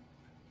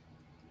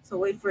 So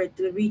wait for it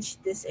to reach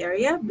this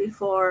area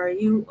before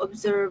you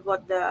observe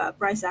what the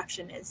price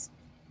action is.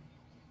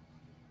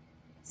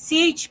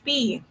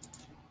 CHP.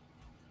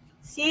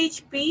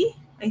 CHP,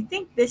 I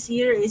think this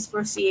year is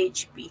for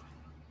CHP.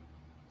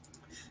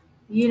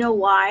 You know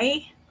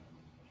why?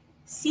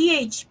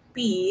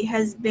 CHP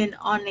has been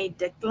on a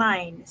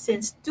decline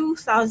since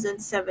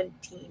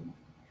 2017,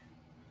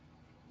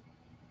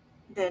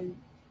 then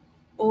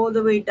all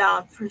the way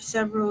down for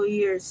several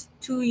years,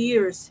 2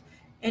 years.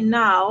 And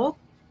now,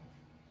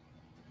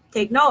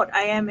 take note,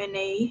 I am in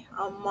a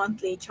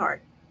monthly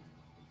chart.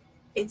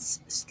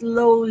 It's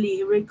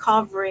slowly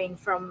recovering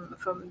from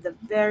the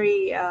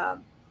very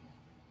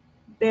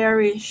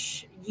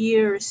bearish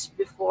years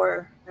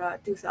before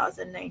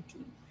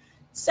 2019.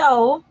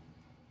 So,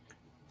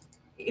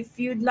 if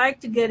you'd like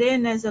to get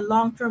in as a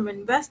long-term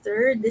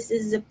investor, this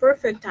is the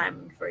perfect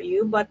time for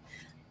you. But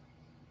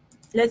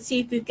let's see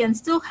if you can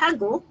still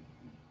haggle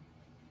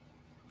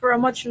for a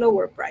much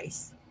lower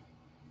price.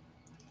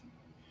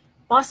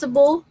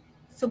 Possible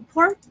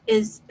support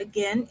is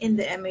again in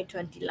the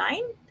MA20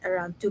 line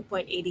around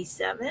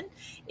 2.87.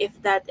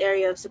 If that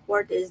area of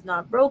support is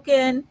not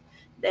broken,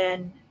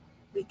 then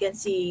we can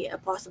see a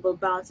possible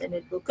bounce and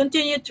it will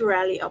continue to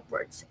rally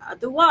upwards.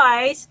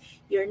 Otherwise,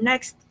 your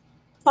next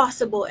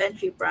possible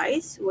entry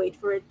price, wait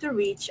for it to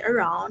reach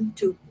around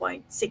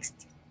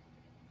 2.60.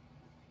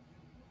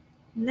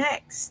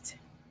 Next,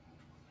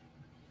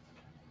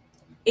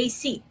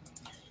 AC.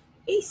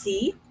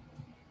 AC.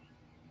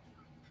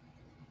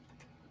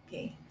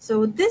 Okay,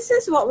 so this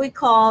is what we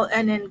call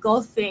an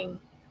engulfing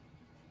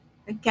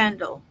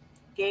candle.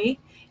 Okay,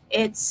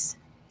 it's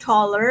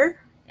taller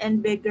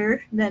and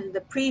bigger than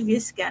the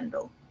previous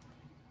candle.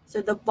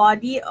 So the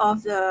body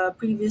of the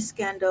previous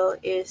candle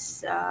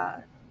is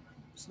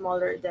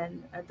smaller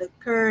than the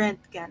current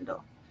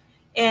candle.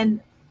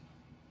 And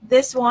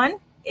this one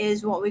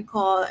is what we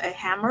call a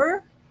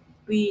hammer.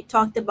 We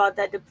talked about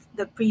that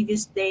the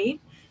previous day.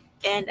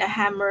 And a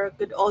hammer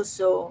could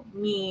also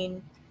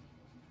mean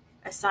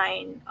a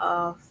sign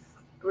of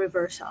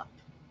reversal.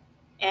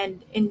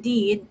 And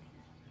indeed,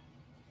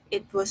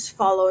 it was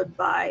followed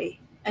by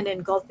an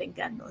engulfing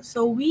candle.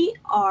 So we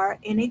are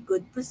in a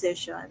good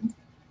position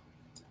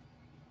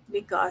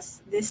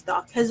because this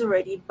stock has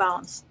already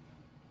bounced.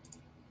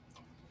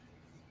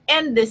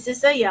 And this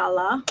is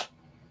Ayala.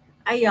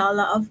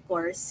 Ayala, of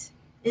course,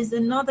 is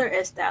another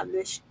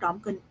established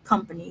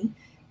company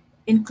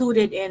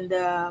included in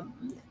the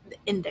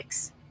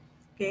index.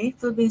 Okay,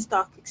 Philippine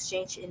Stock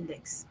Exchange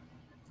Index.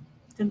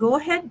 So go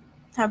ahead,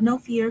 have no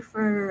fear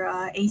for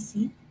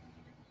AC.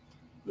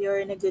 You're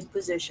in a good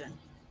position.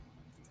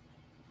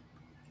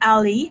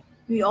 Ali,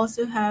 we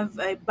also have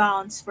a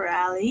bounce for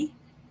Ali.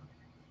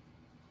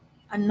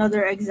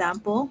 Another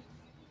example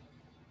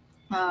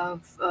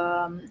of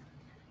a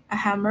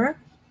hammer.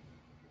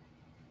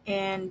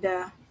 And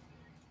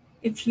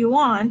if you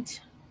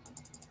want,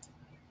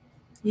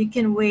 you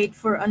can wait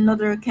for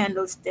another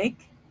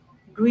candlestick,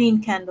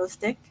 green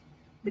candlestick,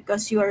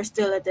 because you are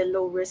still at a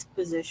low risk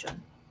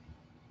position.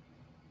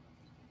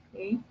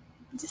 Okay,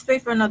 just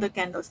wait for another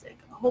candlestick.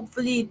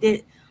 Hopefully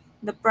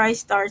the price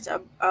starts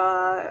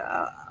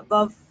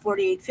above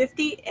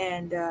 48.50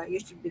 and you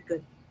should be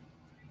good.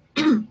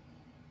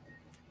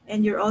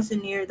 And you're also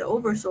near the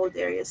oversold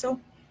area, so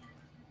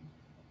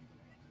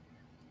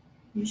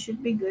you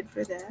should be good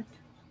for that.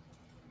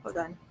 Hold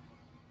on.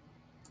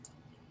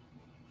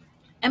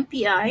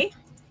 MPI,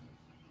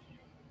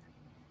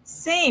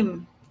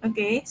 same.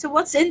 Okay, so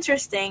what's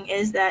interesting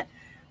is that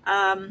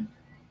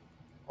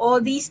all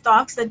these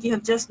stocks that you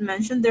have just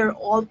mentioned, they're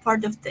all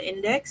part of the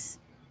index.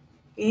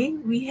 Okay,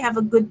 we have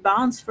a good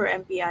bounce for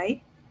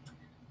MPI.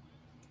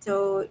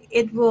 So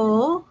it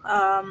will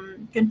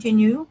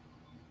continue.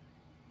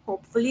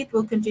 Hopefully, it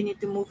will continue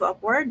to move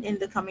upward in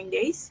the coming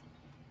days.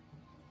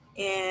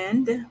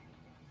 And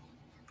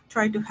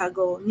try to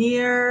haggle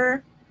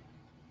near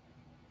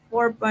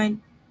 4.60,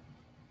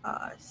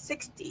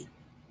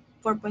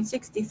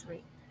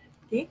 4.63.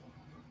 Okay,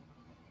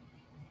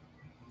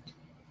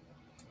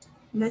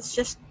 let's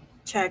just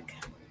check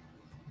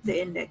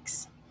the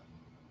index.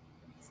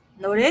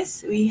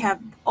 Notice we have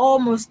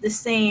almost the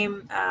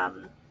same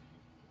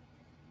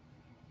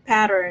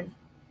pattern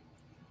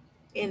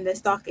in the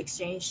stock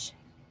exchange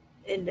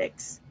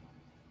index.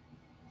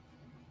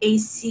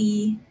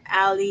 AC,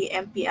 ALI,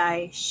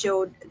 MPI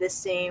showed the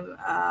same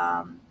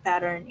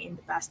pattern in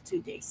the past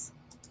 2 days.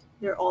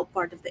 They're all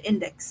part of the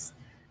index.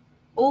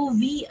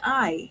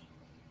 OVI.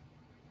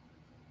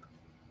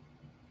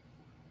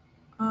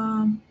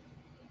 Um,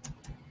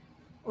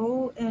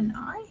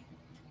 ONI.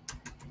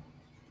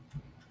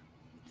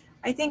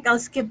 I think I'll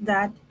skip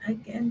that. I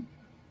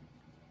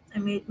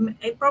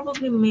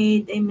probably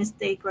made a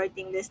mistake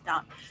writing this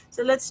down.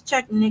 So let's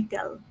check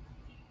nickel.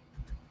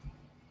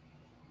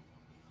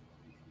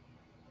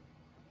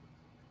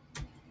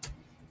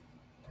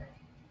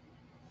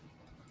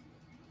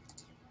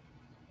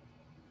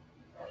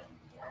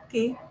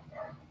 Okay,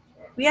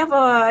 we have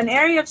an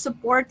area of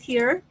support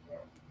here.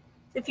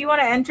 If you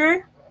want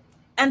to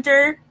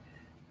enter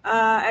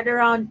at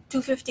around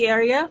 250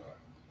 area.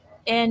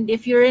 And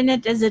if you're in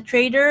it as a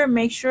trader,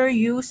 make sure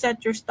you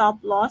set your stop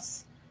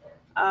loss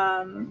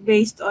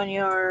based on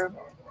your,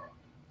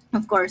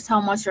 of course,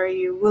 how much are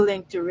you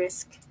willing to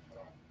risk.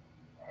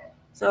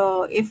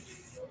 So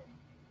if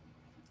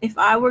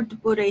I were to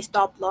put a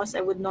stop loss,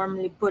 I would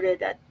normally put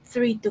it at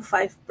 3 to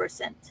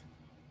 5%.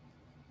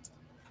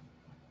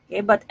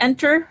 Okay, but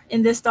enter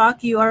in the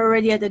stock, you are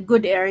already at a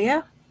good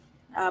area,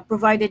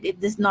 provided it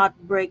does not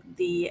break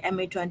the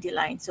MA20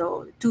 line.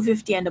 So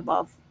 250 and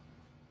above,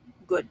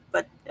 good.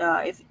 But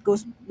if it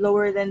goes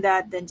lower than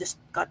that, then just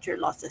cut your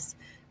losses.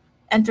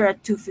 Enter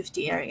at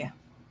 250 area.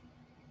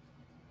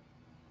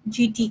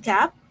 GT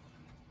cap.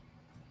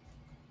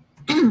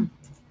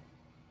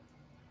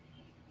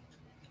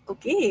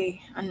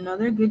 Okay,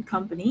 another good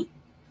company.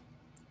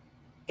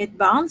 It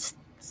bounced,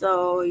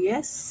 so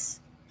yes,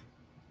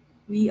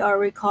 we are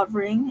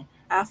recovering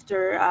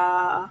after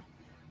a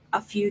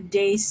few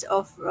days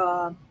of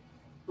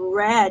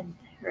red,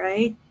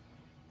 right?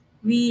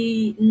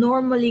 We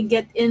normally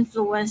get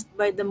influenced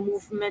by the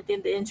movement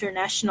in the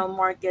international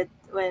market.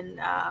 When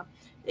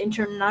the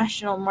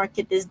international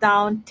market is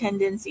down,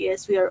 tendency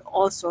is we are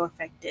also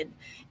affected.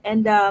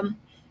 And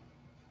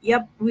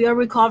yep, we are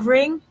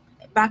recovering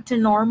back to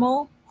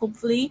normal,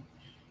 hopefully.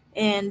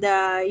 And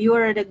you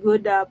are at a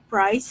good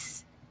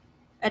price,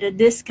 at a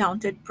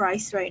discounted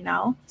price right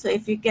now. So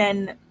if you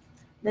can,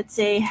 let's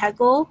say,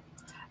 haggle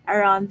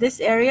around this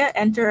area,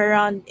 enter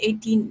around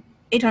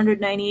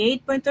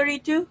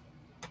 898.32,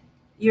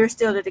 you're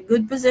still at a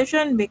good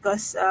position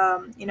because,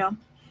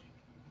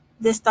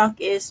 this stock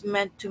is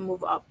meant to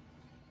move up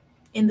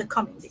in the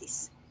coming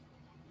days.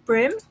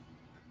 Prim.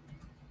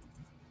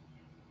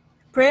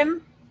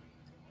 Prim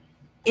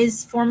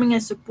is forming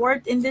a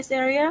support in this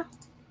area.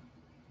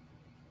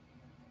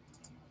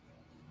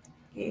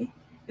 Okay.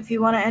 If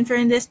you want to enter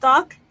in this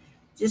stock,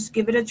 just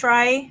give it a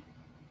try.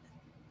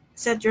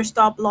 Set your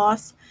stop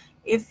loss.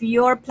 If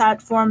your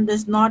platform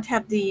does not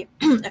have the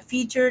a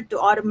feature to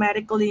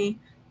automatically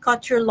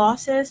cut your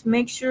losses,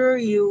 make sure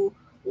you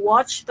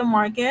watch the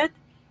market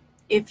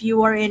if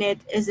you are in it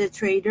as a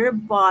trader.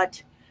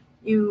 But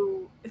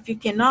if you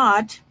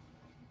cannot,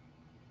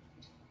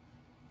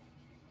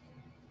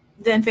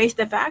 then face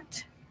the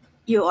fact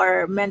you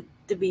are meant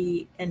to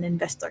be an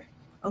investor.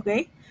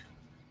 Okay,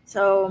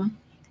 so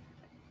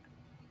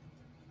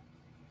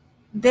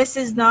this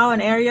is now an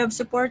area of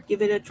support.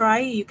 Give it a try.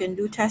 You can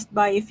do test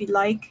buy if you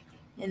like,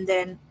 and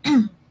then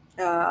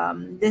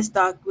this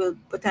stock will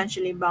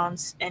potentially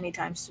bounce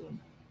anytime soon.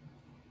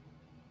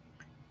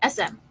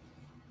 SM,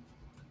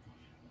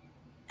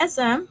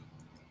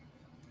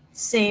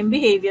 same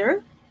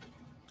behavior,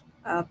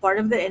 part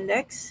of the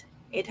index.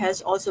 It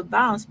has also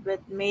bounced,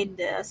 but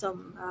made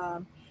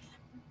some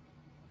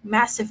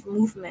massive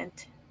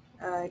movement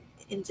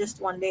in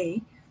just one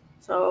day.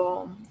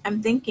 So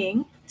I'm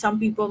thinking some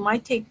people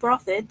might take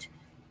profit,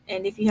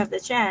 and if you have the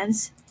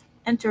chance,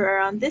 enter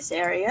around this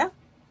area.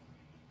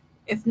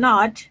 If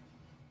not,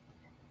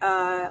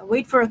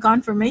 wait for a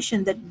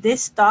confirmation that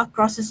this stock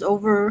crosses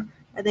over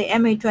the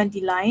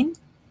MA20 line,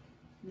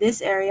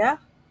 this area.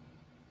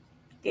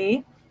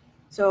 Okay,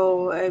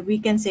 so we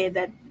can say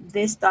that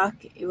this stock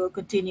will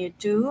continue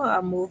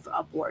to move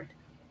upward.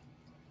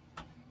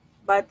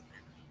 But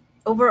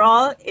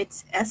overall,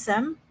 it's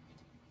SM.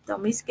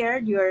 Don't be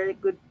scared. You're at a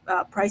good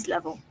price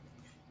level.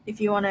 If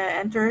you want to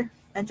enter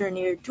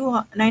near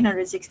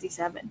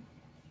 967.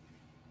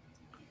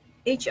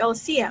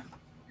 HLCM.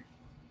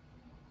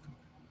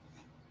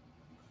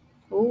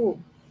 Oh,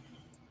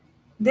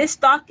 this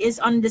stock is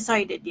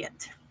undecided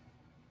yet.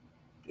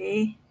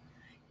 Okay.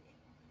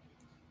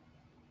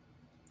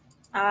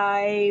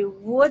 I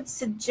would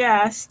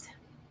suggest,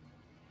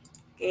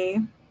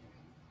 okay,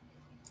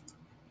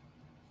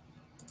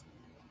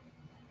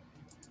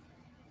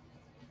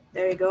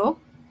 there you go.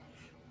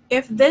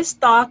 If this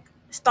stock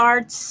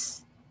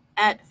starts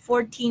at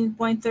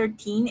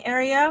 14.13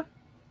 area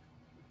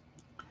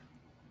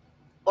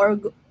or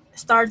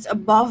starts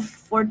above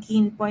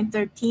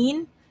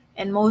 14.13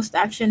 and most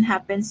action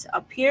happens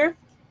up here,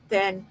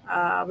 then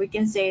we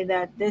can say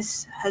that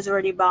this has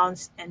already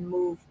bounced and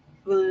will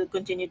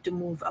continue to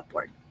move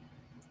upward.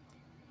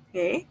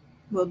 Okay,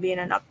 we'll be in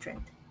an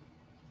uptrend.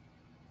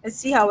 Let's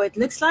see how it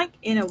looks like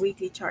in a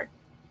weekly chart.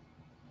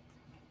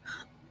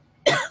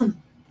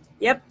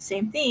 Yep,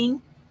 same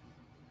thing.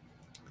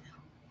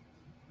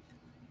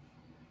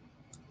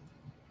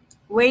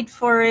 Wait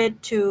for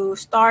it to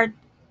start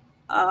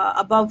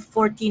above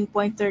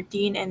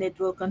 14.13 and it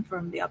will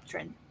confirm the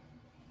uptrend.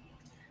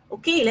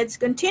 Okay, let's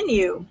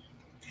continue.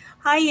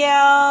 Hi,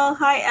 El.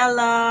 Hi,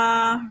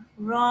 Ella.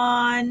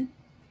 Ron.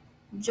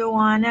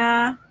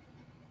 Joanna.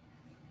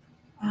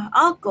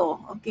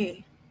 Alco.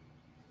 Okay.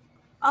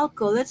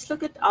 Alco. Let's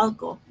look at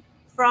Alco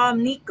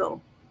from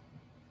Nico.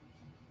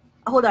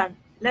 Hold on.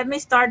 Let me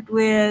start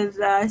with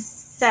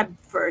Seb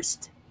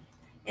first.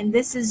 And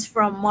this is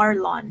from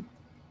Marlon.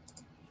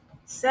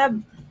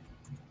 Seb.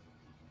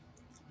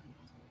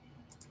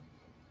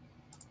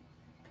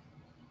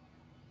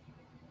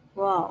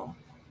 Wow.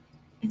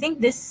 I think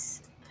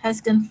this has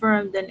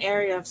confirmed an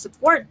area of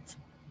support.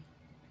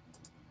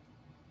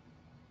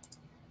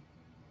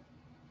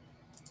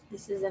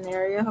 This is an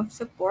area of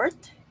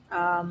support.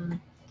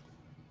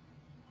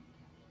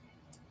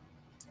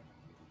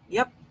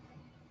 Yep,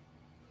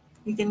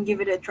 you can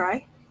give it a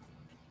try.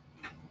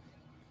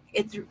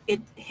 It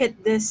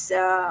hit this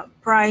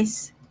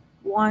price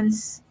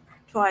once,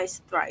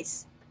 twice,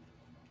 thrice.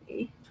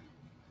 Okay,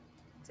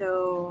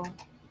 so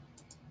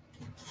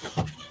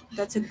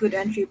that's a good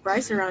entry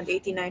price around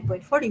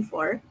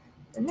 89.44.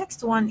 The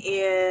next one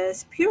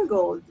is pure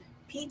gold,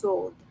 P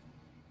gold.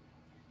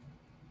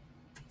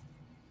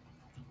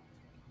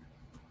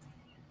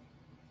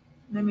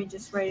 Let me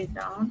just write it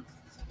down.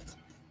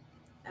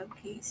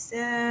 Okay,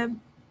 Seb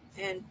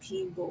and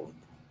P gold.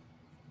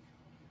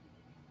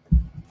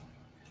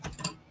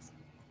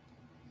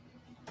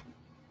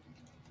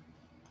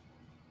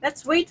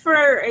 Let's wait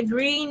for a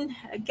green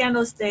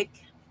candlestick.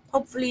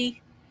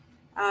 Hopefully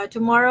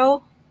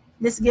tomorrow,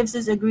 this gives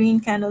us a green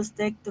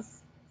candlestick to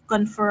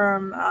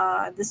confirm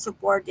the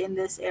support in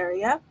this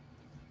area.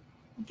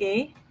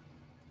 Okay.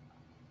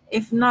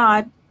 If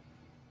not,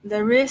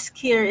 the risk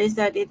here is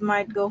that it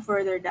might go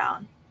further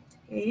down.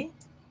 Okay.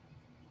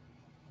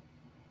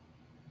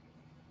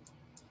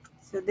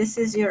 So this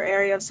is your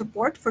area of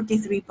support,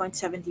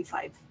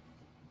 43.75.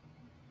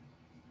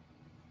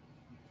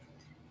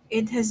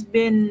 It has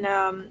been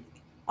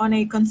on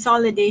a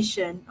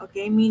consolidation,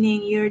 okay,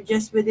 meaning you're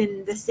just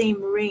within the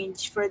same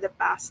range for the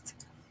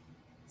past.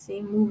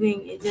 See,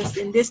 moving just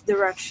in this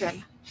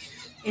direction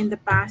in the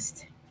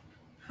past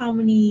how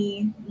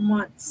many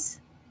months?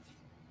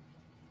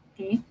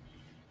 Okay.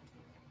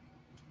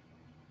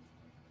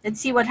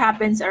 Let's see what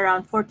happens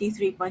around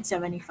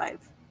 43.75.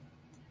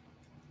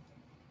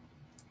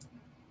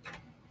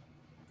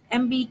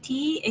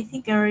 MBT, I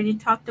think I already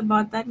talked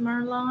about that,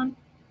 Marlon.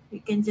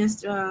 You can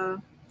just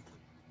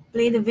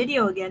play the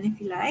video again if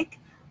you like.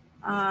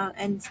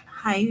 And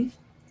hi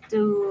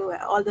to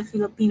all the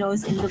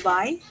Filipinos in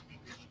Dubai.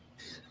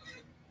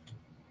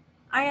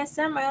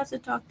 ISM, I also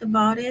talked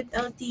about it.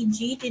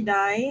 LTG, did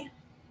I?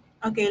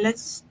 Okay,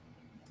 let's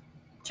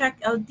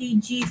check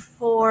LTG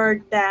for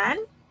Dan.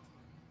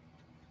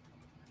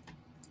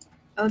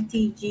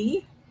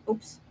 LTG.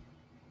 Oops.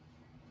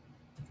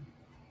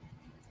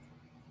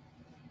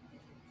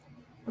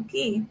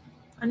 Okay.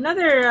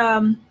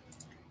 Another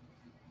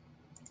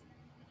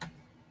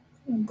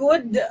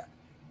good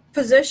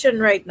position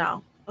right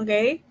now.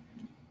 Okay.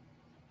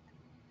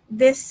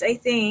 This, I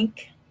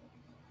think,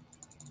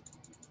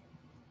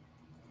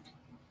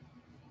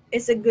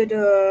 is a good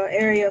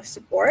area of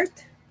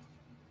support.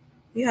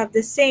 You have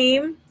the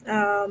same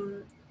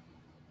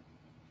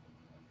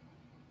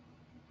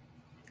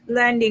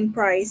landing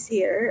price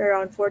here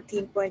around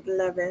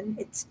 14.11.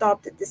 It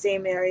stopped at the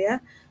same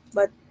area,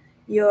 but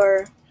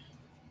your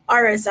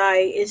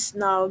RSI is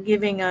now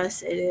giving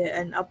us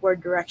an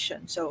upward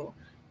direction. So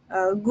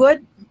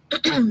good.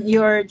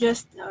 You're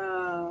just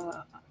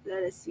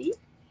let us see.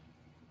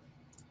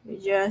 You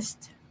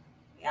just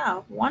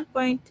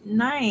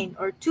 1.9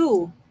 or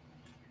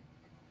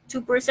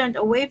 2%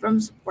 away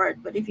from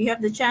support. But if you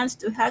have the chance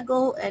to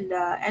haggle and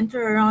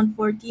enter around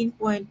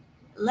 14.11,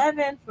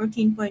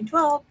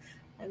 14.12,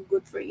 then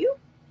good for you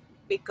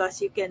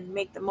because you can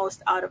make the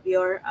most out of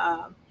your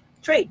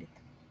trade.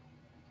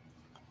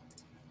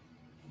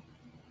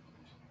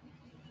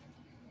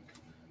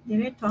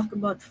 Did I talk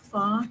about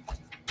PHA?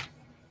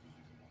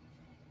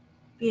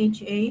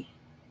 PHA?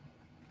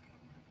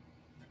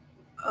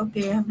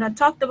 Okay, I have not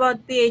talked about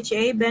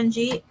PHA.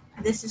 Benji,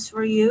 this is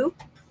for you.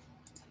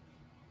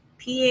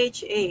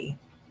 PHA.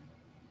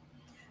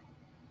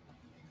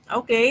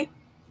 Okay.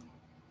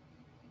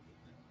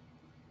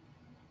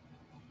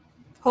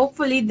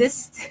 Hopefully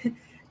this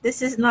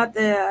this is not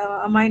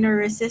a minor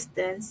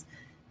resistance.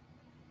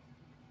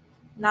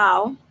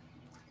 Now,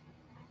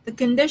 the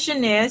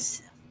condition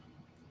is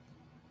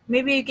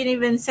maybe you can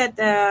even set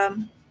a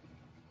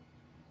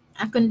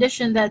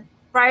condition that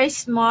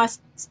price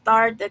must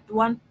start at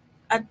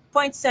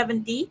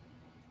 0.70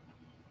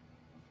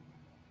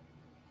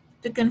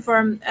 to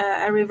confirm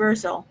a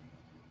reversal.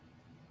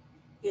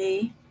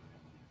 Okay,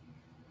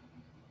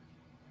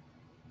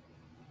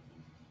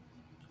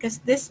 because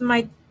this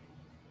might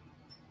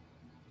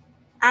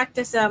act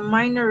as a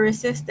minor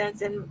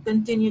resistance and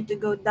continue to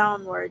go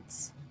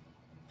downwards.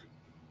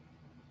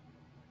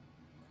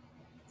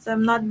 So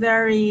I'm not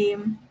very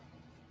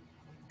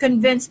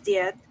convinced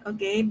yet,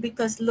 okay?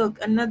 Because look,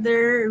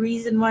 another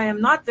reason why I'm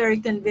not very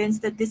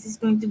convinced that this is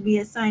going to be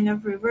a sign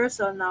of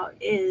reversal now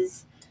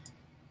is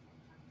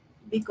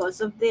because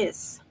of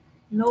this.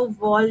 No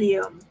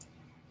volume.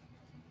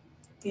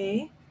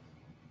 Okay.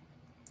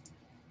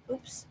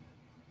 Oops.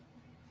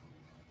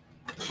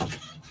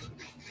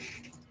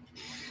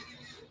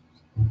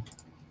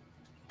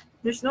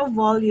 There's no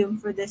volume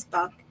for this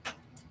stock.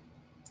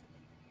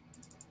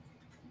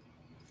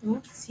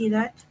 Oops, see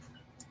that?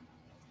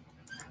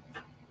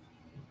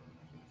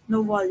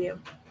 No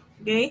volume.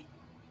 Okay.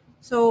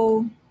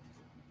 So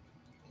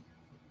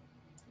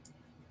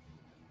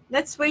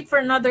let's wait for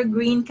another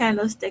green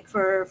candlestick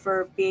for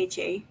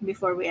PHA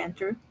before we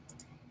enter.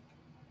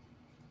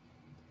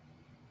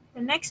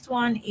 The next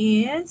one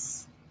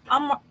is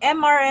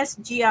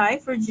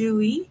MRSGI for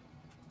Dewey.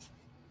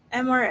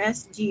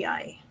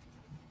 MRSGI.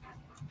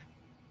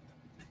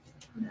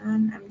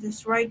 And I'm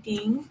just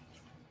writing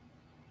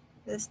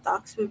the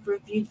stocks we've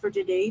reviewed for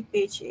today,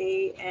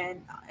 PHA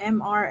and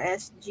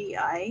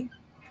MRSGI.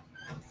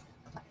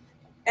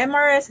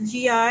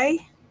 MRSGI,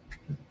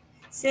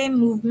 same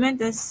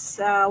movement as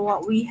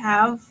what we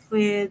have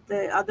with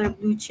the other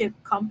blue chip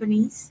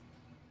companies.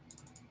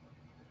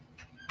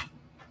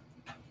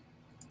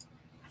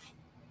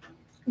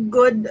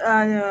 Good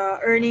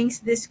earnings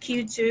this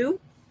Q2.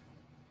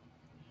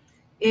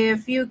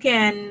 If you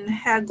can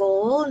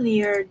haggle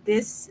near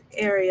this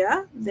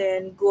area,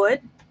 then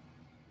good.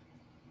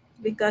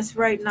 Because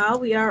right now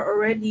we are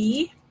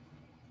already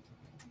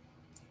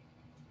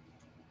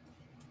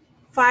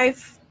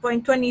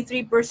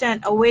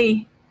 5.23%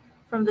 away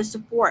from the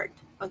support.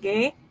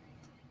 Okay.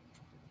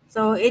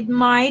 So it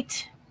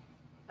might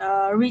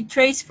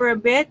retrace for a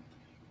bit.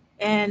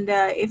 And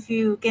if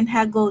you can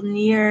haggle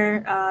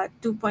near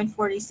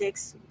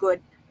 2.46,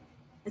 good.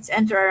 Let's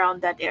enter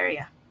around that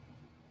area.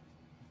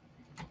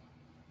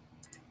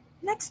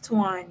 Next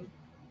one.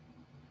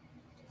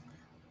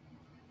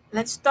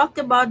 Let's talk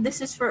about,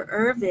 this is for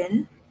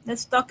Irvin.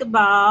 Let's talk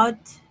about,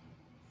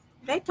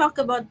 did I talk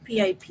about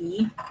PIP?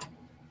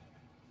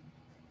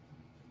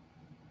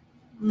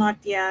 Not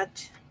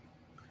yet.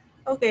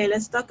 Okay,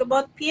 let's talk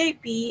about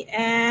PIP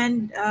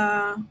and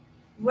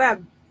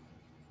web.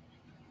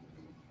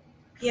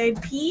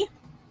 PIP.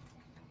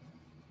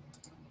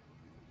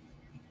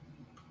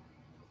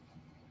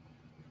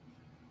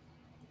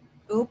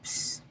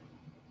 Oops.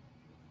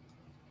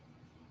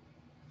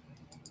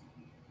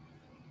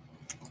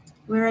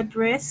 We're at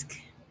risk.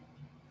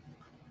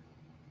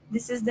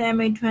 This is the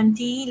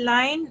MA20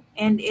 line,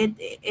 and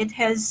it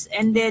has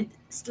ended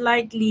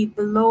slightly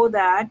below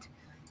that.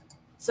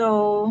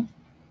 So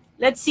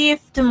let's see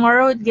if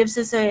tomorrow it gives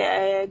us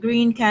a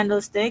green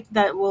candlestick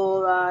that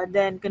will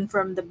then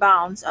confirm the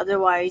bounce.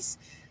 Otherwise,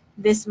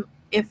 this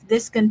if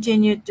this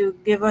continued to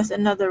give us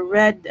another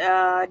red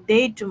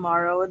day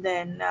tomorrow,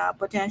 then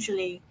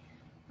potentially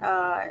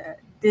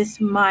this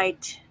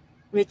might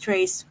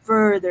retrace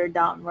further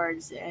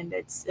downwards, and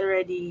it's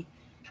already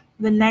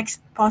the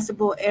next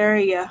possible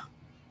area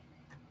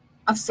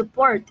of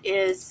support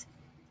is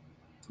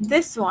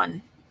this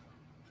one.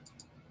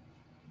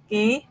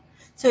 Okay,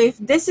 so if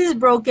this is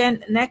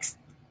broken, next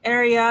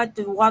area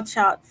to watch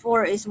out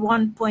for is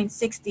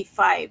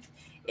 1.65.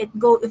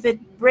 If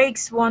it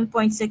breaks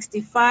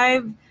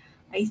 1.65,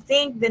 I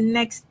think the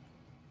next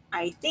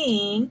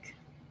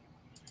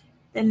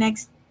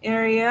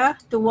area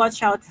to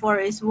watch out for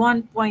is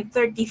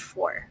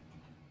 1.34.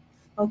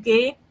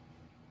 Okay,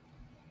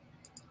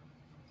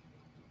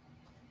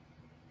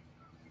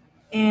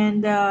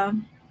 and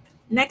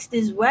next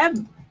is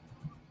web.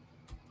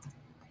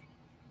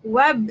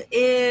 Web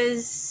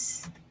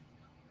is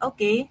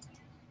okay.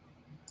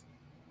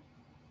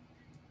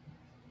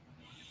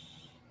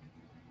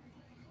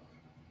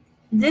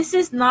 This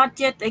is not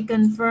yet a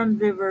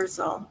confirmed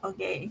reversal,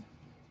 okay?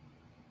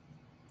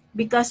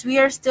 Because we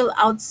are still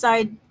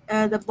outside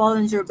the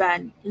Bollinger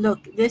Band. Look,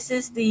 this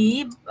is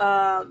the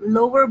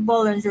lower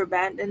Bollinger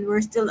Band, and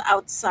we're still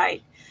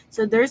outside.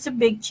 So there's a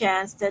big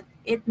chance that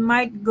it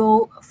might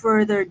go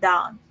further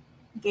down,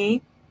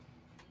 okay?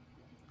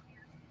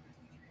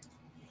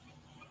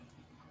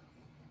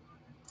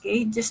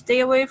 Okay, just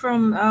stay away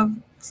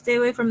from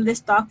this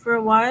stock for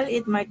a while.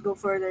 It might go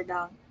further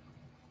down.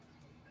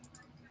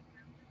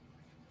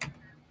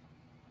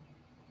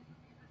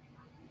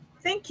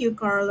 Thank you,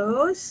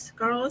 Carlos.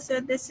 Carlos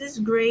said this is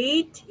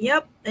great.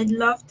 Yep, I'd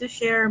love to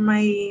share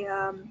my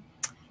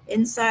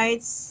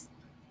insights,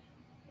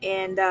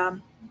 and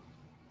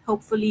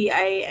hopefully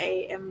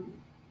I am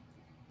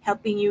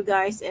helping you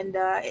guys. And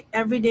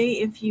every day,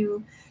 if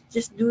you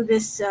do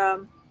this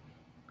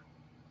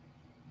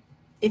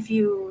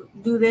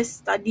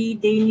study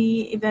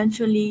daily,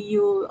 eventually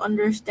you'll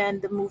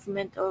understand the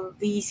movement of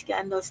these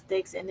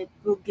candlesticks, and it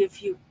will give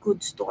you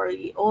good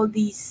story. All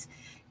these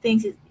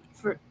things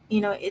for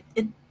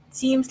it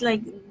seems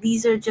like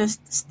these are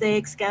just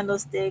sticks,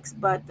 candlesticks,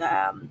 but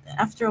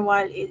after a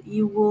while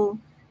you will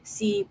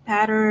see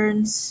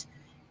patterns,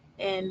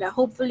 and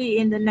hopefully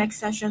in the next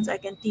sessions I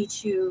can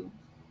teach you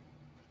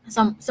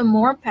some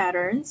more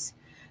patterns.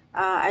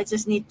 I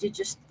just need to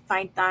just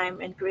find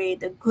time and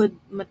create a good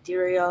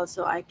material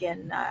so I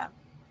can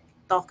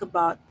talk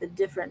about the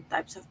different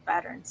types of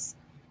patterns.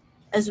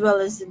 as well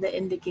as the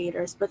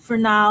indicators. But for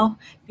now,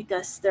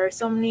 because there are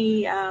so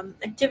many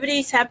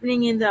activities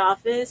happening in the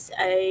office,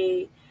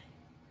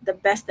 the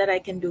best that I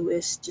can do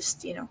is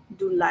just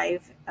do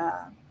live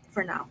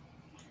for now.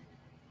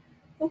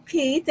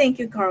 Okay, thank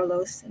you,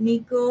 Carlos.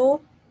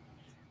 Nico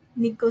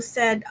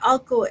said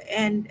Alco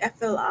and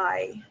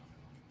FLI.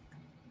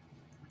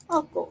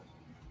 Alco.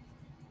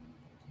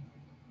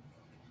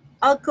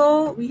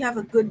 Alco, we have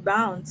a good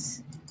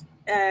bounce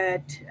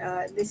at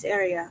this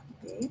area.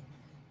 Okay.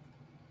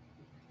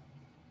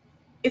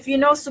 If you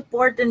know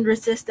support and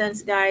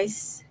resistance,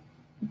 guys,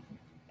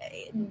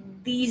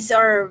 these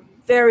are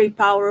very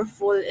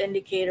powerful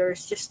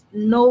indicators. Just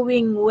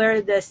knowing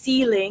where the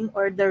ceiling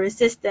or the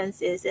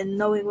resistance is and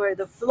knowing where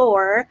the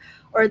floor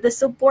or the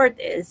support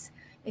is.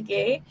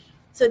 Okay.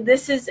 So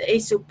this is a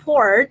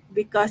support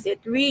because it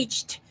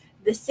reached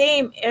the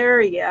same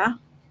area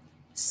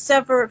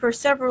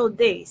several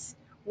days.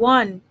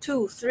 1,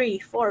 2, 3,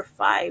 4,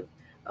 5.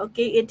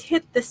 Okay, it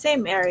hit the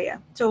same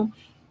area. So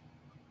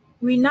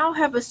we now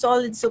have a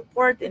solid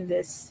support in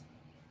this.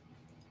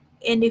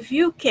 And if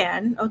you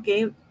can,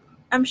 okay,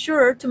 I'm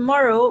sure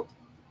tomorrow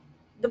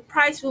the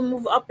price will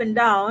move up and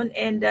down.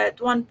 And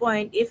at one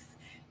point, if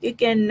you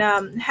can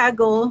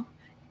haggle,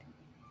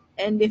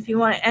 and if you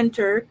want to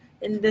enter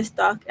in this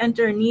stock,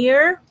 enter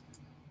near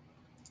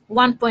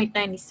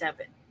 1.97.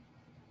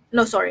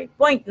 No, sorry,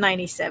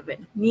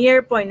 0.97,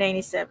 near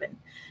 0.97.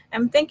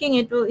 I'm thinking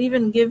it will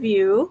even give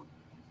you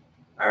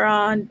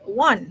around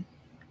 1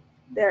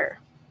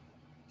 there.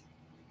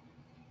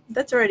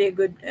 That's already a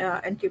good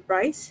entry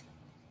price.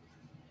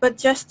 But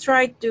just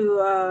try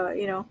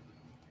to,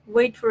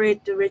 wait for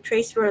it to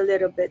retrace for a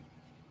little bit.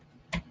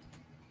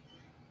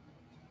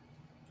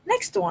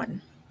 Next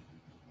one.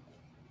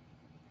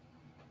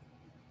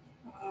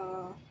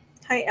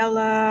 Hi,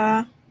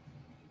 Ella.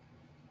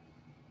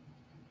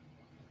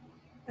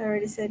 I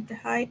already said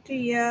hi to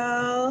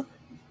Yel.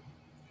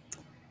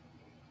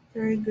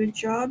 Very good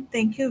job.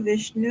 Thank you,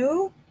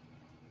 Vishnu.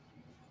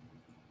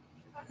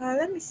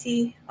 Let me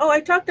see. Oh,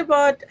 I talked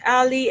about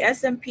Ali,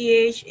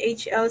 SMPH,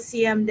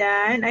 HLCM,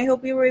 Dan. I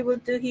hope you were able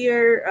to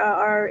hear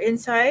our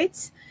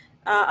insights.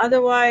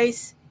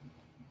 Otherwise,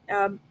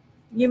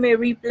 you may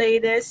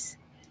replay this.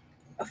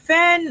 A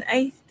fan,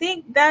 I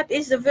think that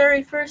is the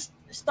very first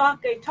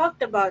stock I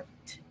talked about.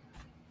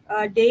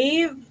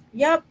 Dave,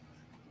 yep.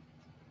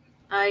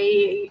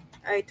 I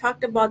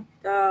talked about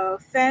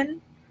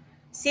Fen,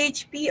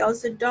 CHP,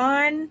 also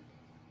done.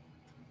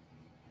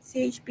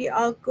 CHP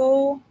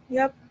Alco,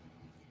 yep.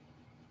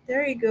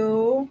 There you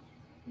go.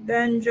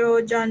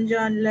 Benjo, John,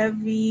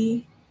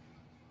 Levy,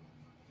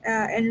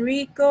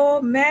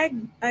 Enrico, Meg.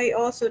 I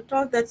also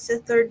talked. That's the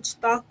third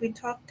stock we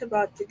talked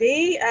about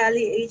today.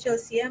 Ali,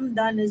 HLCM,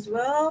 done as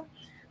well.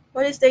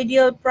 What is the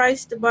ideal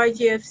price to buy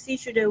GFC?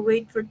 Should I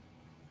wait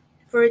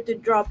for it to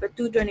drop at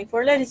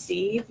 224? Let us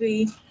see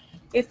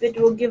if it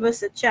will give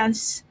us a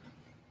chance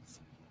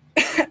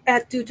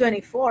at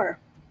 224.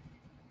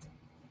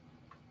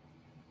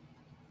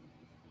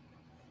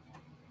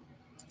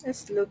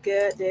 Let's look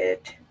at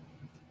it.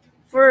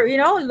 For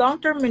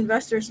long-term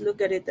investors look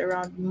at it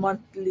around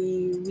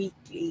monthly,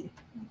 weekly.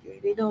 Okay,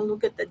 they don't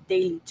look at the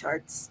daily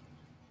charts.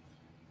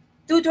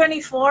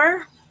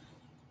 224.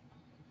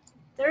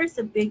 There's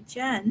a big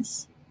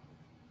chance.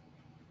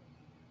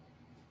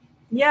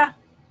 Yeah.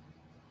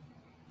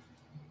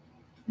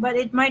 But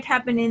it might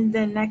happen in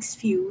the next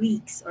few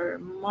weeks or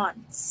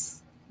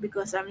months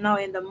because I'm now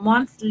in the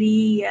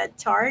monthly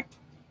chart.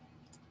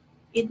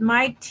 It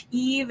might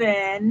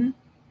even,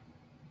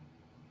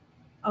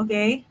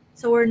 okay,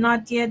 so we're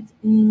not yet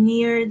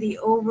near the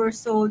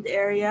oversold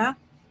area.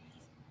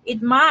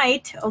 It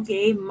might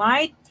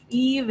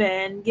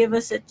even give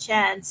us a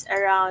chance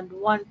around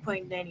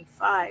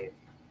 1.95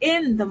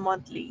 in the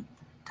monthly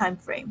time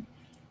frame.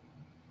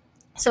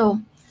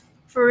 So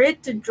for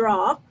it to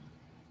drop,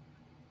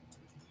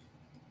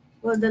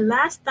 well, the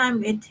last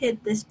time it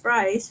hit this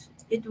price,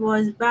 it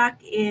was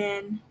back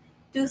in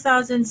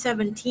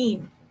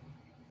 2017.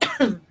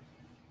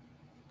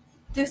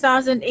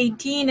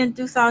 2018 and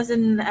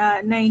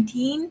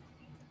 2019,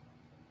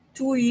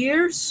 2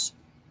 years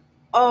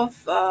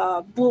of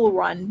bull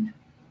run.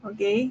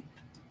 Okay,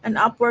 an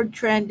upward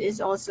trend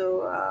is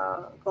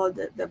also called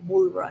the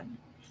bull run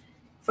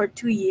for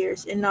 2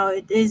 years, and now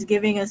it is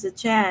giving us a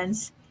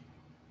chance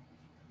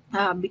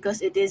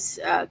because it is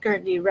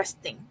currently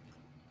resting.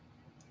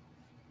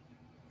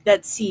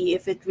 Let's see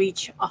if it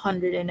reach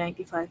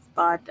 195.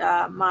 But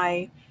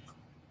my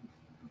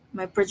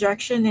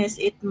projection is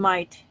it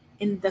might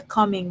in the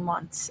coming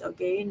months.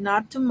 Okay,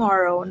 not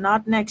tomorrow,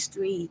 not next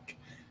week,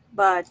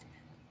 but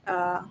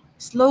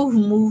slow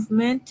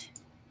movement.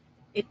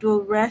 It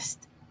will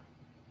rest,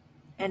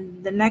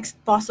 and the next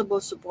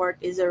possible support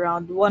is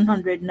around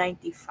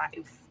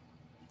 195.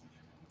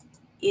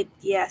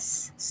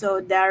 Yes. So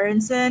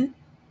Darrenson,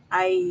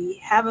 I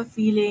have a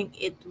feeling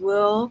it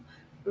will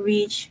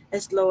reach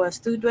as low as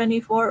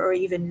 224 or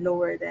even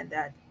lower than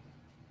that.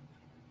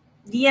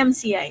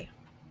 DMCI.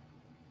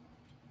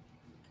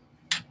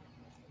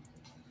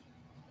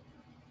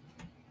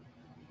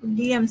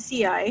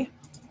 DMCI.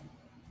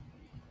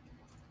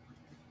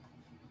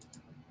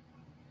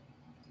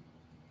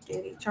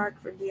 Daily chart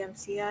for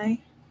DMCI.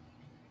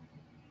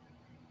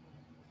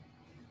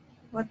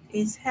 What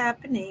is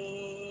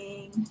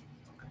happening?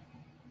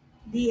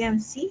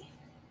 DMC.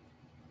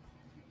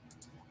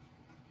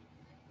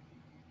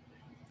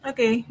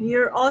 Okay,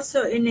 you're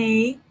also in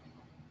a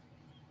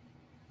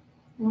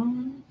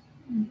one.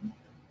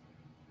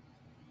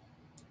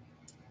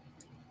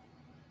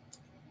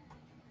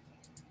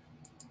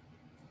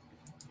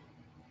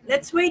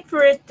 Let's wait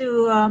for it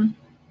to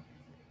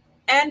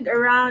end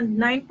around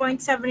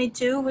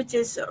 9.72, which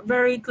is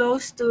very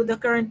close to the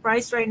current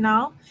price right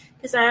now,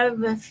 because I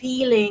have a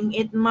feeling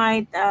it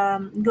might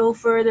go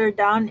further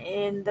down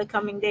in the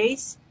coming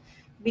days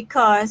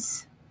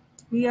because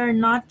we are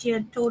not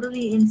yet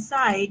totally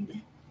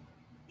inside.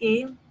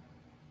 Okay,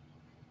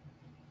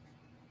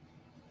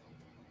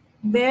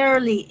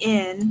 barely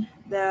in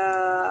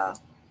the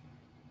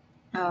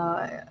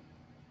uh,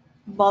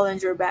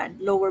 Bollinger Band,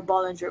 lower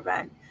Bollinger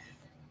Band.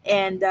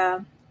 And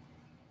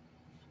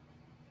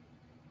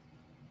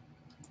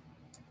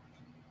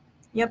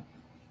yep,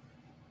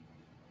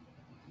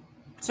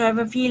 so I have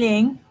a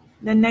feeling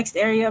the next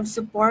area of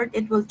support,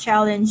 it will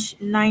challenge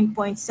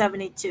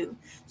 9.72.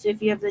 So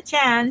if you have the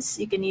chance,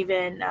 you can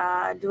even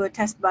do a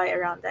test buy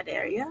around that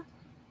area.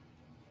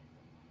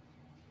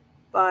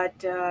 But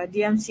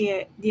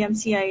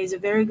DMCI is a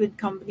very good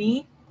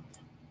company,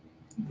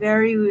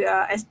 very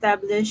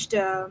established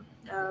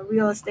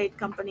real estate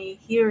company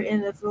here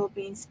in the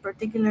Philippines,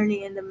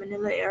 particularly in the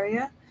Manila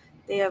area.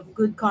 They have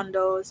good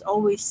condos,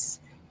 always,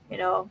 you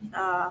know,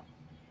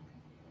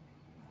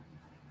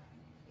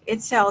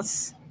 it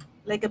sells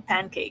like a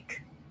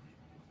pancake.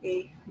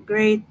 Okay,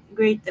 great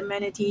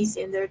amenities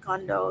in their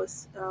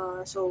condos.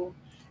 So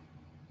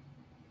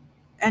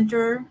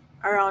enter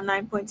around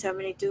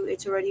 9.72.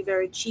 It's already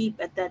very cheap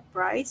at that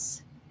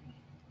price.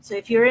 So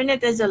if you're in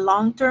it as a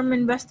long-term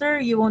investor,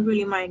 you won't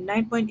really mind.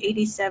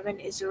 9.87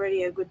 is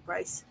already a good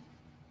price.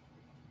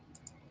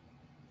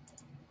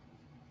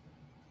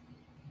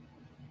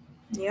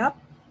 Yep.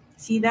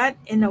 See that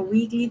in a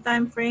weekly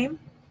time frame,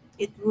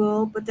 it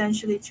will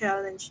potentially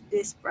challenge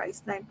this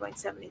price,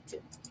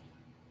 9.72.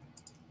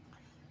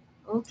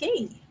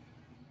 Okay.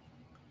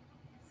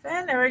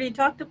 Fan, I already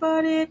talked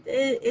about it.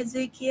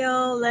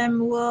 Ezekiel,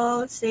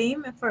 Lemuel,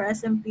 same for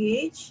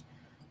SMPH.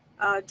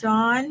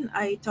 John,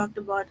 I talked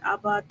about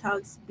ABBA,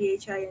 Tugs,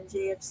 BHI, and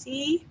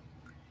JFC.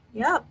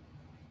 Yep.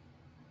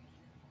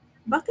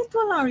 Bakit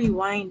walang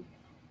rewind?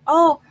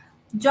 Oh,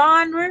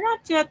 John, we're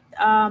not yet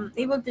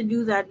able to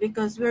do that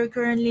because we're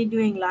currently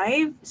doing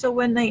live. So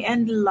when I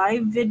end the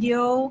live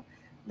video,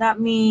 that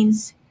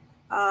means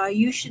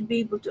you should be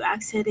able to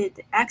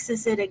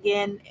access it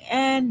again,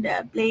 and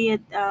play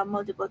it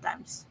multiple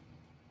times.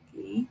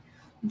 Okay.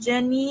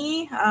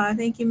 Jenny,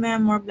 thank you,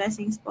 ma'am. More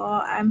blessings po.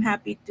 I'm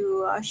happy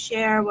to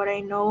share what I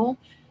know.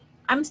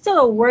 I'm still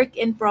a work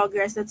in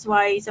progress. That's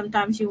why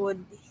sometimes you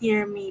would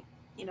hear me,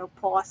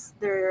 pause.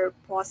 There are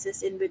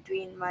pauses in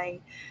between my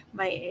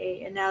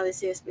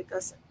analysis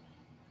because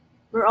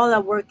we're all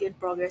a work in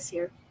progress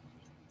here.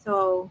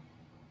 So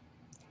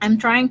I'm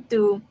trying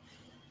to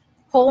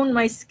hone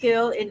my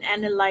skill in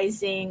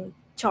analyzing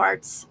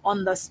charts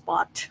on the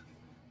spot.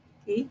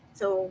 Okay,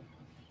 so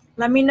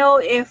let me know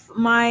if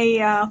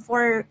my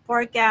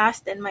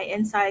forecast and my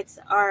insights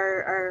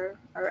are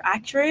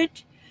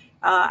accurate.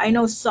 I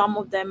know some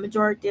of them,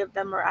 majority of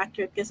them are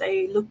accurate because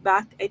I look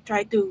back, I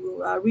try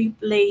to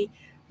replay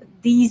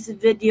these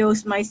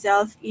videos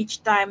myself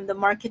each time the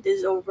market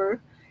is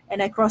over,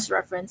 and I cross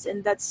reference,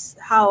 and that's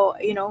how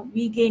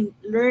we gain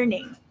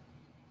learning.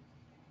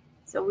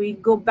 So we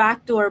go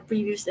back to our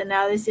previous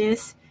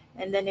analysis,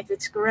 and then if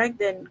it's correct,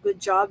 then good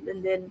job.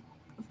 And then,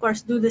 of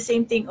course, do the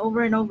same thing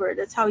over and over.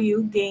 That's how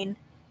you gain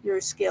your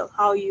skill,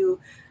 how you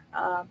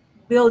uh,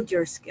 build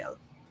your skill.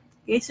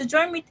 Okay, so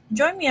join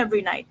me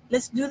every night.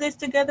 Let's do this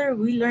together.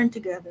 We learn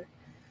together.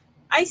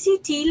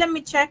 ICT. Let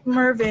me check,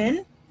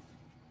 Mervin.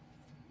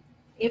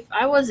 If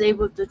I was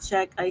able to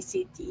check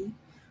ICT.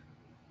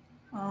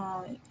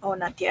 Oh,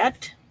 not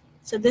yet.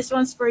 So this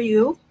one's for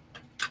you.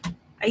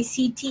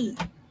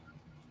 ICT.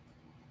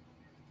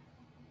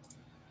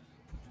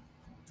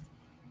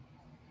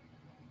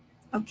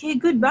 Okay,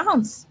 good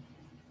bounce.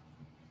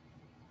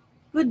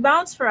 Good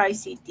bounce for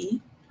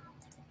ICT.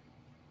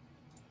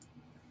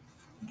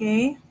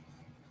 Okay.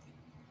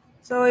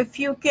 So if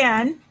you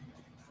can,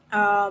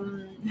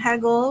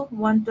 haggle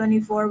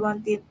 124,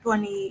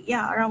 120,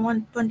 yeah, around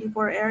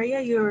 124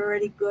 area, you're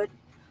already good.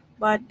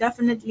 But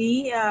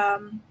definitely,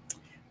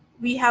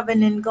 we have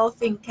an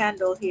engulfing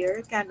candle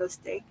here,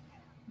 candlestick,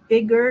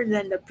 bigger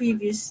than the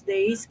previous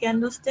day's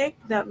candlestick.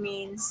 That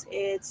means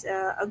it's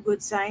a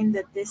good sign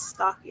that this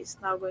stock is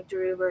now going to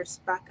reverse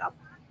back up.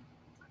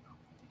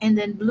 And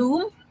then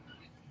bloom,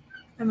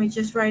 let me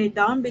just write it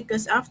down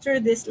because after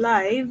this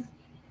live,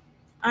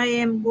 I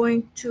am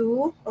going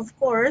to, of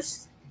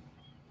course,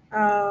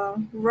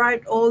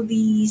 write all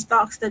the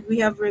stocks that we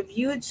have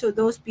reviewed. So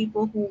those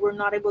people who were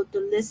not able to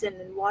listen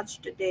and watch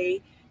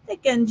today, they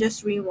can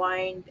just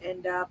rewind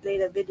and play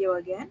the video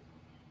again.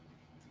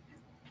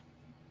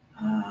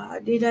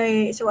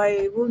 So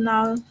I will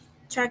now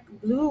check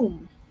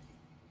Bloom.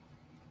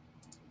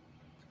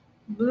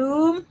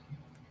 Bloom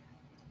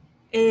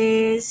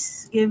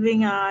is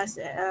giving us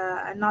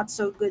a not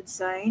so good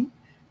sign.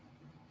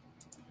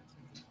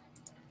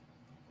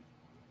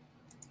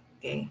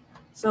 Okay,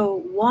 so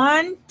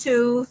 1,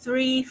 2,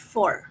 3,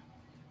 4.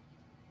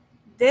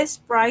 This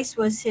price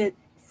was hit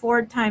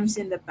 4 times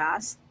in the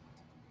past,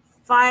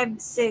 5,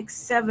 6,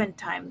 7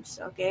 times,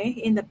 okay,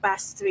 in the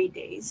past 3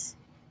 days.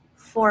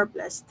 4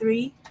 plus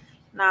 3.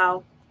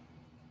 Now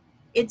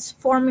it's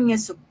forming a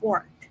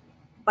support.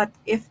 But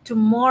if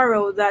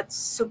tomorrow that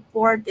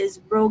support is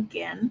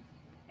broken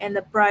and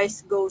the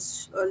price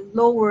goes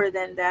lower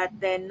than that,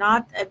 then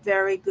not a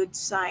very good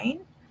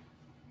sign.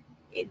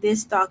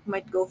 This stock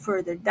might go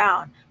further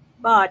down.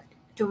 But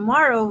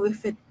tomorrow,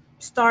 if it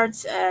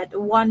starts at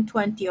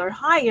 120 or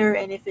higher,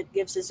 and if it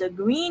gives us a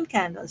green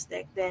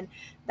candlestick, then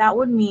that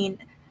would mean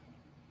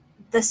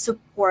the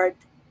support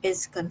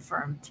is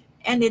confirmed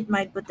and it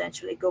might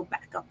potentially go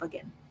back up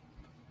again.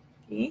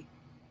 Okay,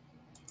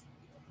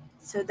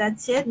 so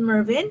that's it,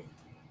 Mervin.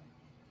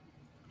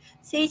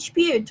 CHP,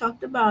 we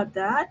talked about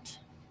that.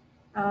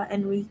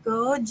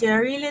 Enrico,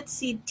 Jerry, let's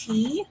see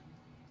T.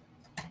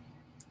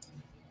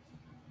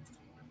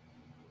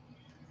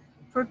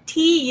 For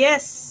T,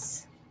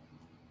 yes.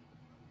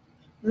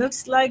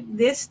 Looks like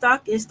this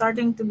stock is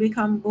starting to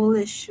become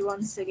bullish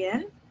once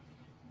again,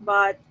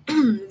 but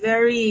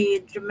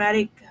very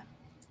dramatic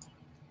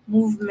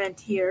movement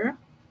here.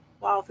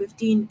 Wow,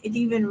 15, it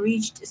even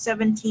reached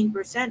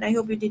 17%. I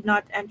hope you did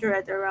not enter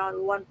at around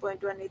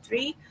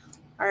 1.23,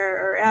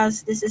 or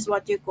else this is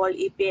what you call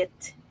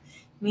IPIT,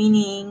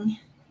 meaning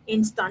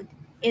instant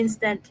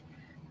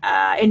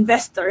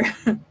investor.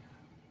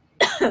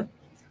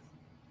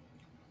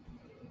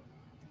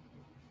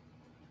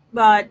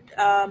 But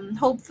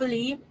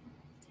hopefully,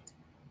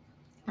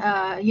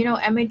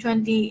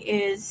 MA20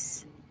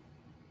 is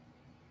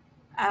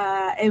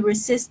a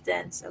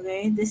resistance.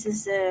 Okay, this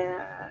is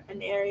an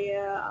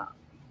area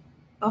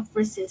of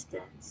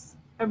resistance,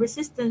 a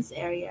resistance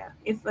area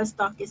if a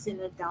stock is in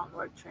a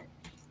downward trend.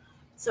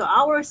 So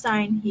our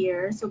sign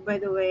here, so by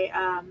the way,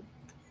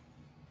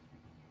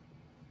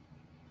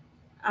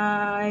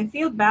 I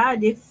feel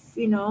bad if,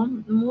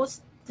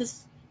 most,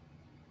 because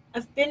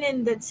I've been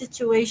in that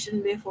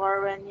situation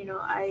before when,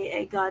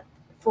 I got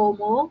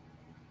FOMO,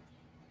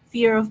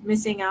 fear of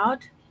missing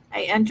out.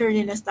 I entered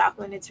in a stock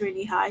when it's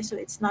really high, so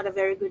it's not a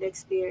very good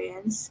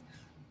experience.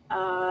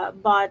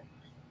 But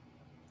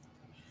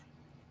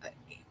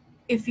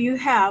if you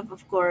have,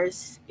 of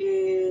course,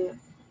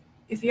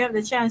 if you have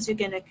the chance, you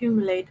can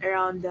accumulate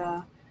around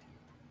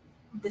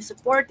the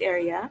support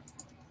area,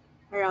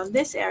 around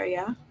this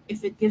area.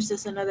 If it gives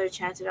us another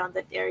chance around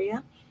that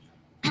area,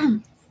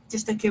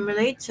 just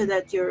accumulate so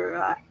that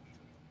your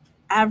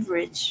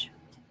average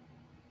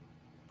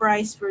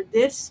price for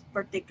this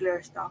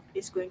particular stock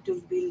is going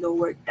to be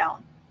lowered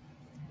down.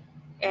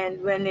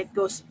 And when it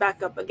goes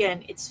back up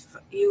again, it's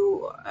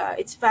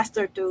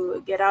faster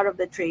to get out of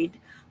the trade,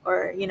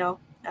 or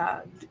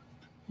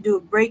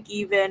do break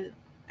even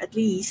at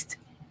least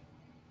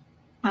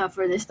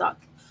for this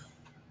stock.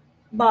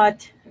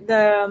 But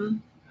the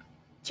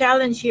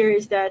challenge here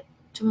is that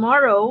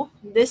tomorrow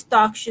this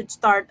stock should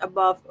start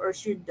above, or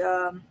should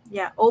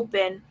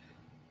open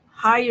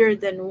higher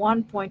than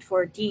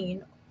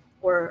 1.14,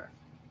 or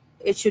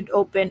it should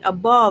open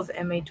above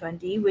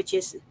MA20, which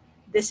is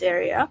this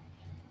area,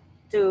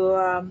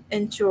 to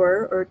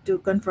ensure or to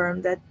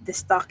confirm that the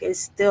stock is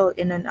still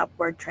in an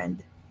upward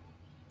trend.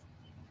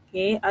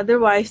 Okay,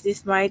 otherwise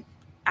this might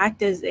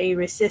act as a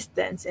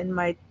resistance and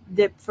might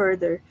dip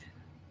further.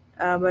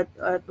 But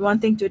one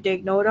thing to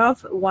take note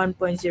of,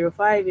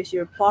 1.05 is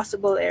your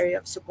possible area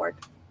of support.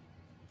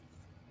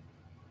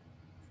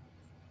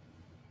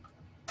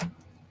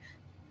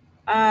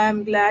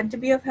 I'm glad to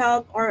be of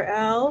help,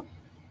 RL.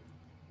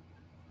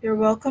 You're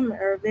welcome,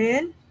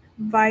 Irvin.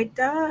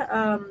 Vita,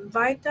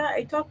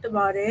 I talked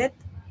about it.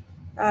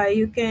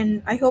 You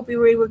can, I hope you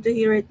were able to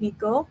hear it,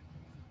 Nico.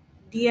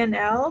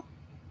 DNL,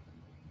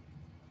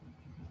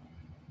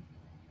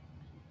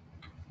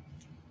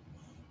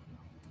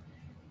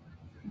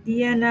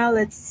 DNL,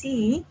 let's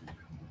see.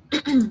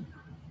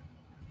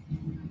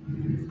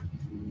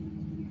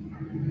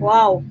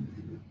 Wow.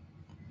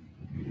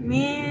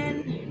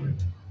 Man,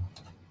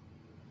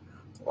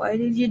 why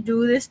did you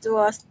do this to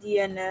us,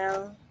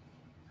 DNL?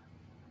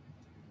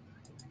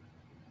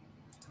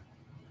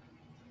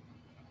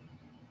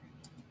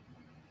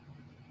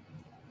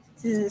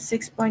 This is a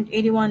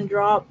 6.81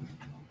 drop.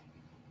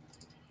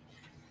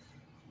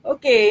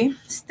 Okay,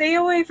 stay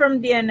away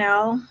from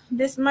DNL.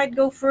 This might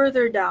go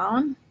further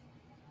down,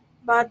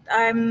 but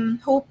I'm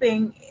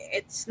hoping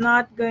it's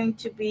not going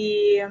to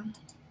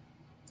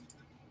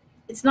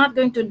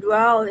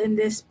dwell in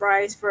this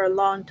price for a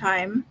long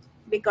time,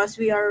 because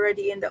we are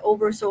already in the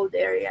oversold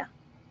area.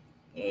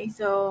 Okay,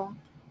 so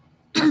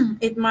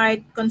it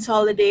might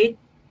consolidate,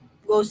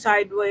 go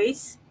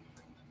sideways.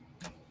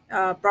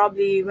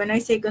 Probably when I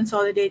say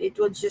consolidate, it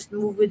will just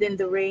move within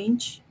the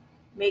range,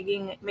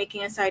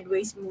 making a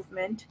sideways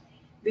movement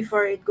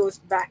before it goes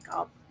back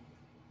up.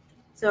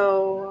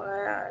 So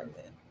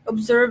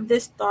observe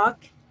this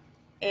stock.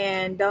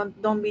 and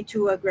don't be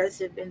too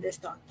aggressive in this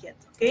stock yet.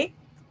 Okay.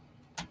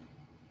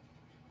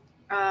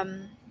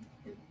 Um,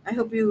 I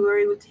hope you were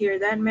able to hear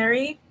that,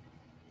 Mary.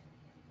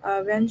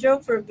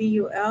 Venjo for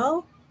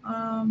VUL.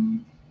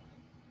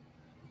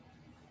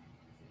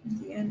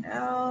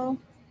 DNL.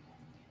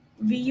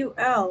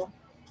 VUL.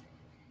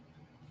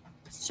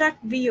 Let's check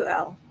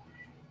VUL.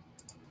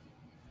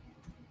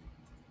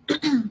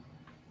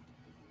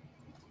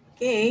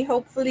 Okay,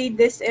 hopefully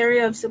this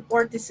area of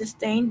support is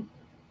sustained.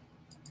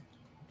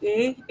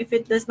 Okay, if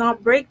it does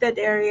not break that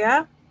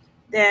area,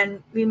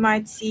 then we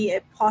might see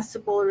a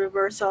possible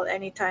reversal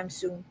anytime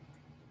soon.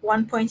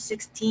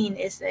 1.16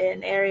 is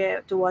an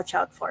area to watch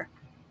out for.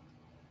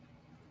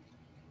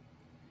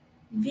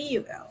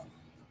 VUL.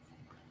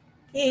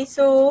 Okay,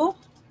 so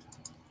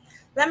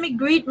let me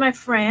greet my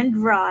friend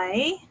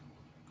Rai.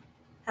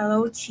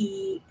 Hello,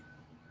 Chi.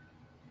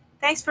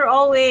 Thanks for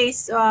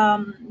always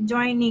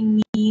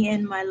joining me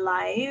in my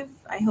live.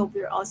 I hope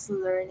you're also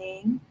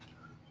learning.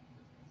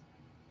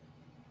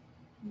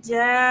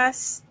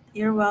 Jess,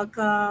 you're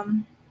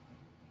welcome.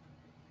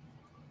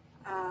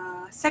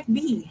 Sec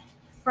B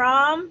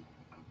from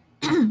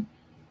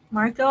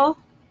Marco.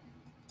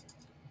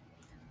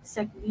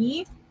 Sec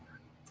B.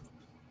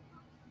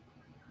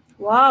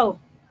 Wow.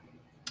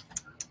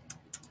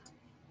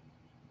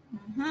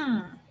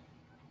 Mm-hmm.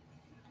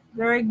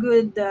 Very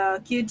good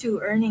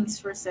Q2 earnings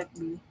for Sec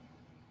B.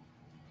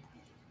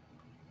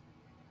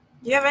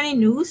 Do you have any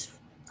news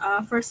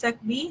for Sec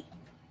B?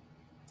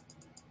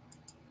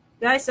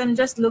 Guys, I'm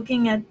just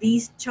looking at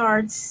these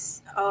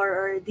charts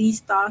or these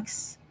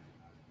stocks,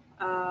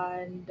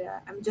 and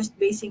I'm just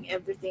basing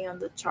everything on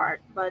the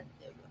chart. But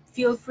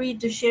feel free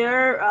to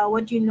share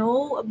what you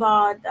know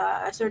about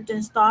a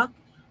certain stock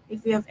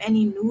if you have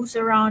any news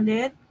around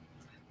it.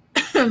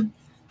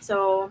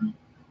 So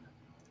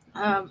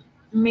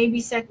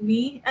maybe Sec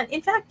B. And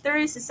in fact, there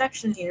is a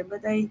section here,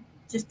 but I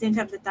just didn't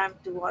have the time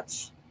to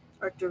watch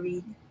or to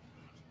read.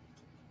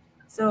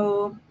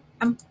 So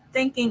I'm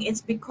thinking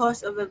it's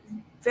because of a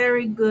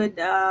very good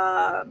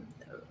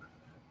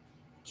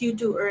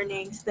Q2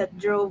 earnings that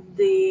drove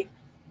the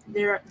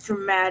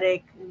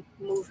dramatic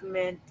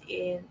movement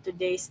in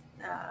today's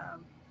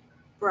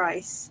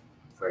price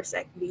for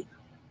SECB.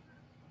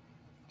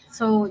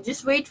 So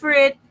just wait for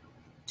it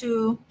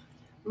to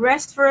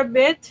rest for a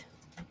bit,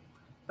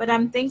 but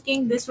I'm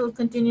thinking this will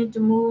continue to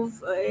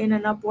move in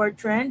an upward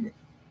trend.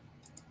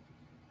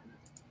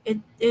 It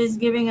is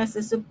giving us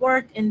a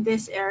support in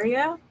this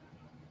area.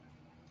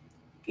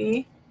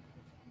 Okay.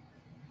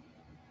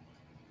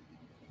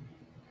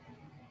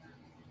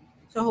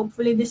 So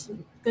hopefully this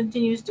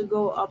continues to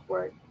go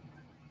upward.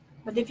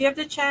 But if you have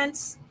the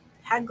chance,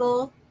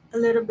 haggle a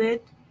little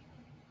bit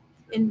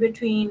in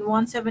between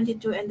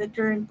 172 and the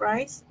current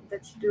price.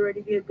 That should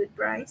already be a good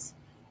price.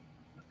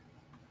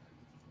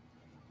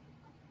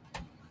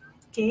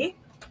 Okay.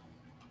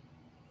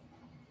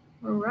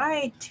 All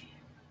right.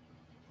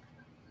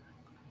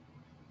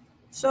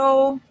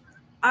 So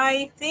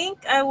I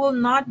think I will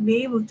not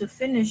be able to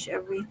finish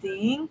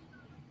everything.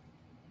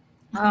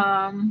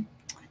 Um,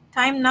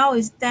 Time now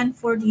is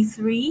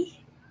 10:43,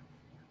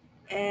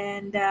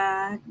 and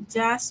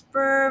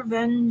Jasper,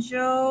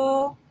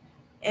 Venjo,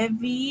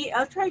 Evie,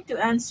 I'll try to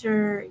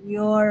answer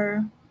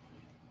your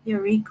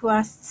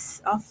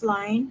requests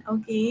offline.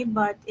 Okay,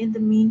 but in the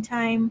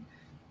meantime,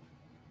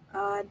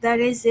 that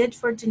is it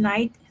for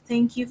tonight.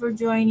 Thank you for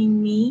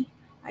joining me.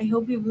 I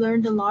hope you've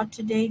learned a lot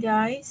today,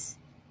 guys.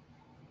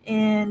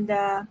 And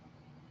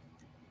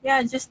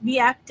yeah, just be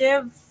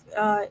active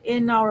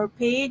in our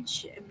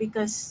page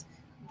because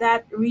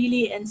that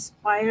really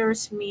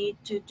inspires me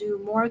to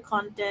do more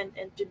content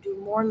and to do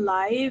more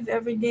live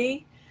every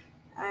day.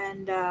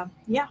 And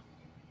yeah,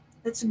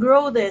 let's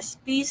grow this.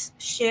 Please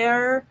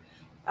share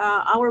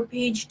our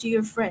page to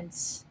your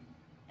friends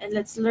and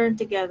let's learn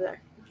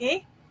together.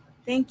 Okay?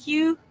 Thank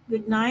you.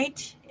 Good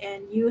night.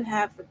 And you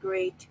have a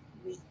great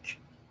week.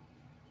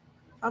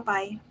 Bye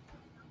bye.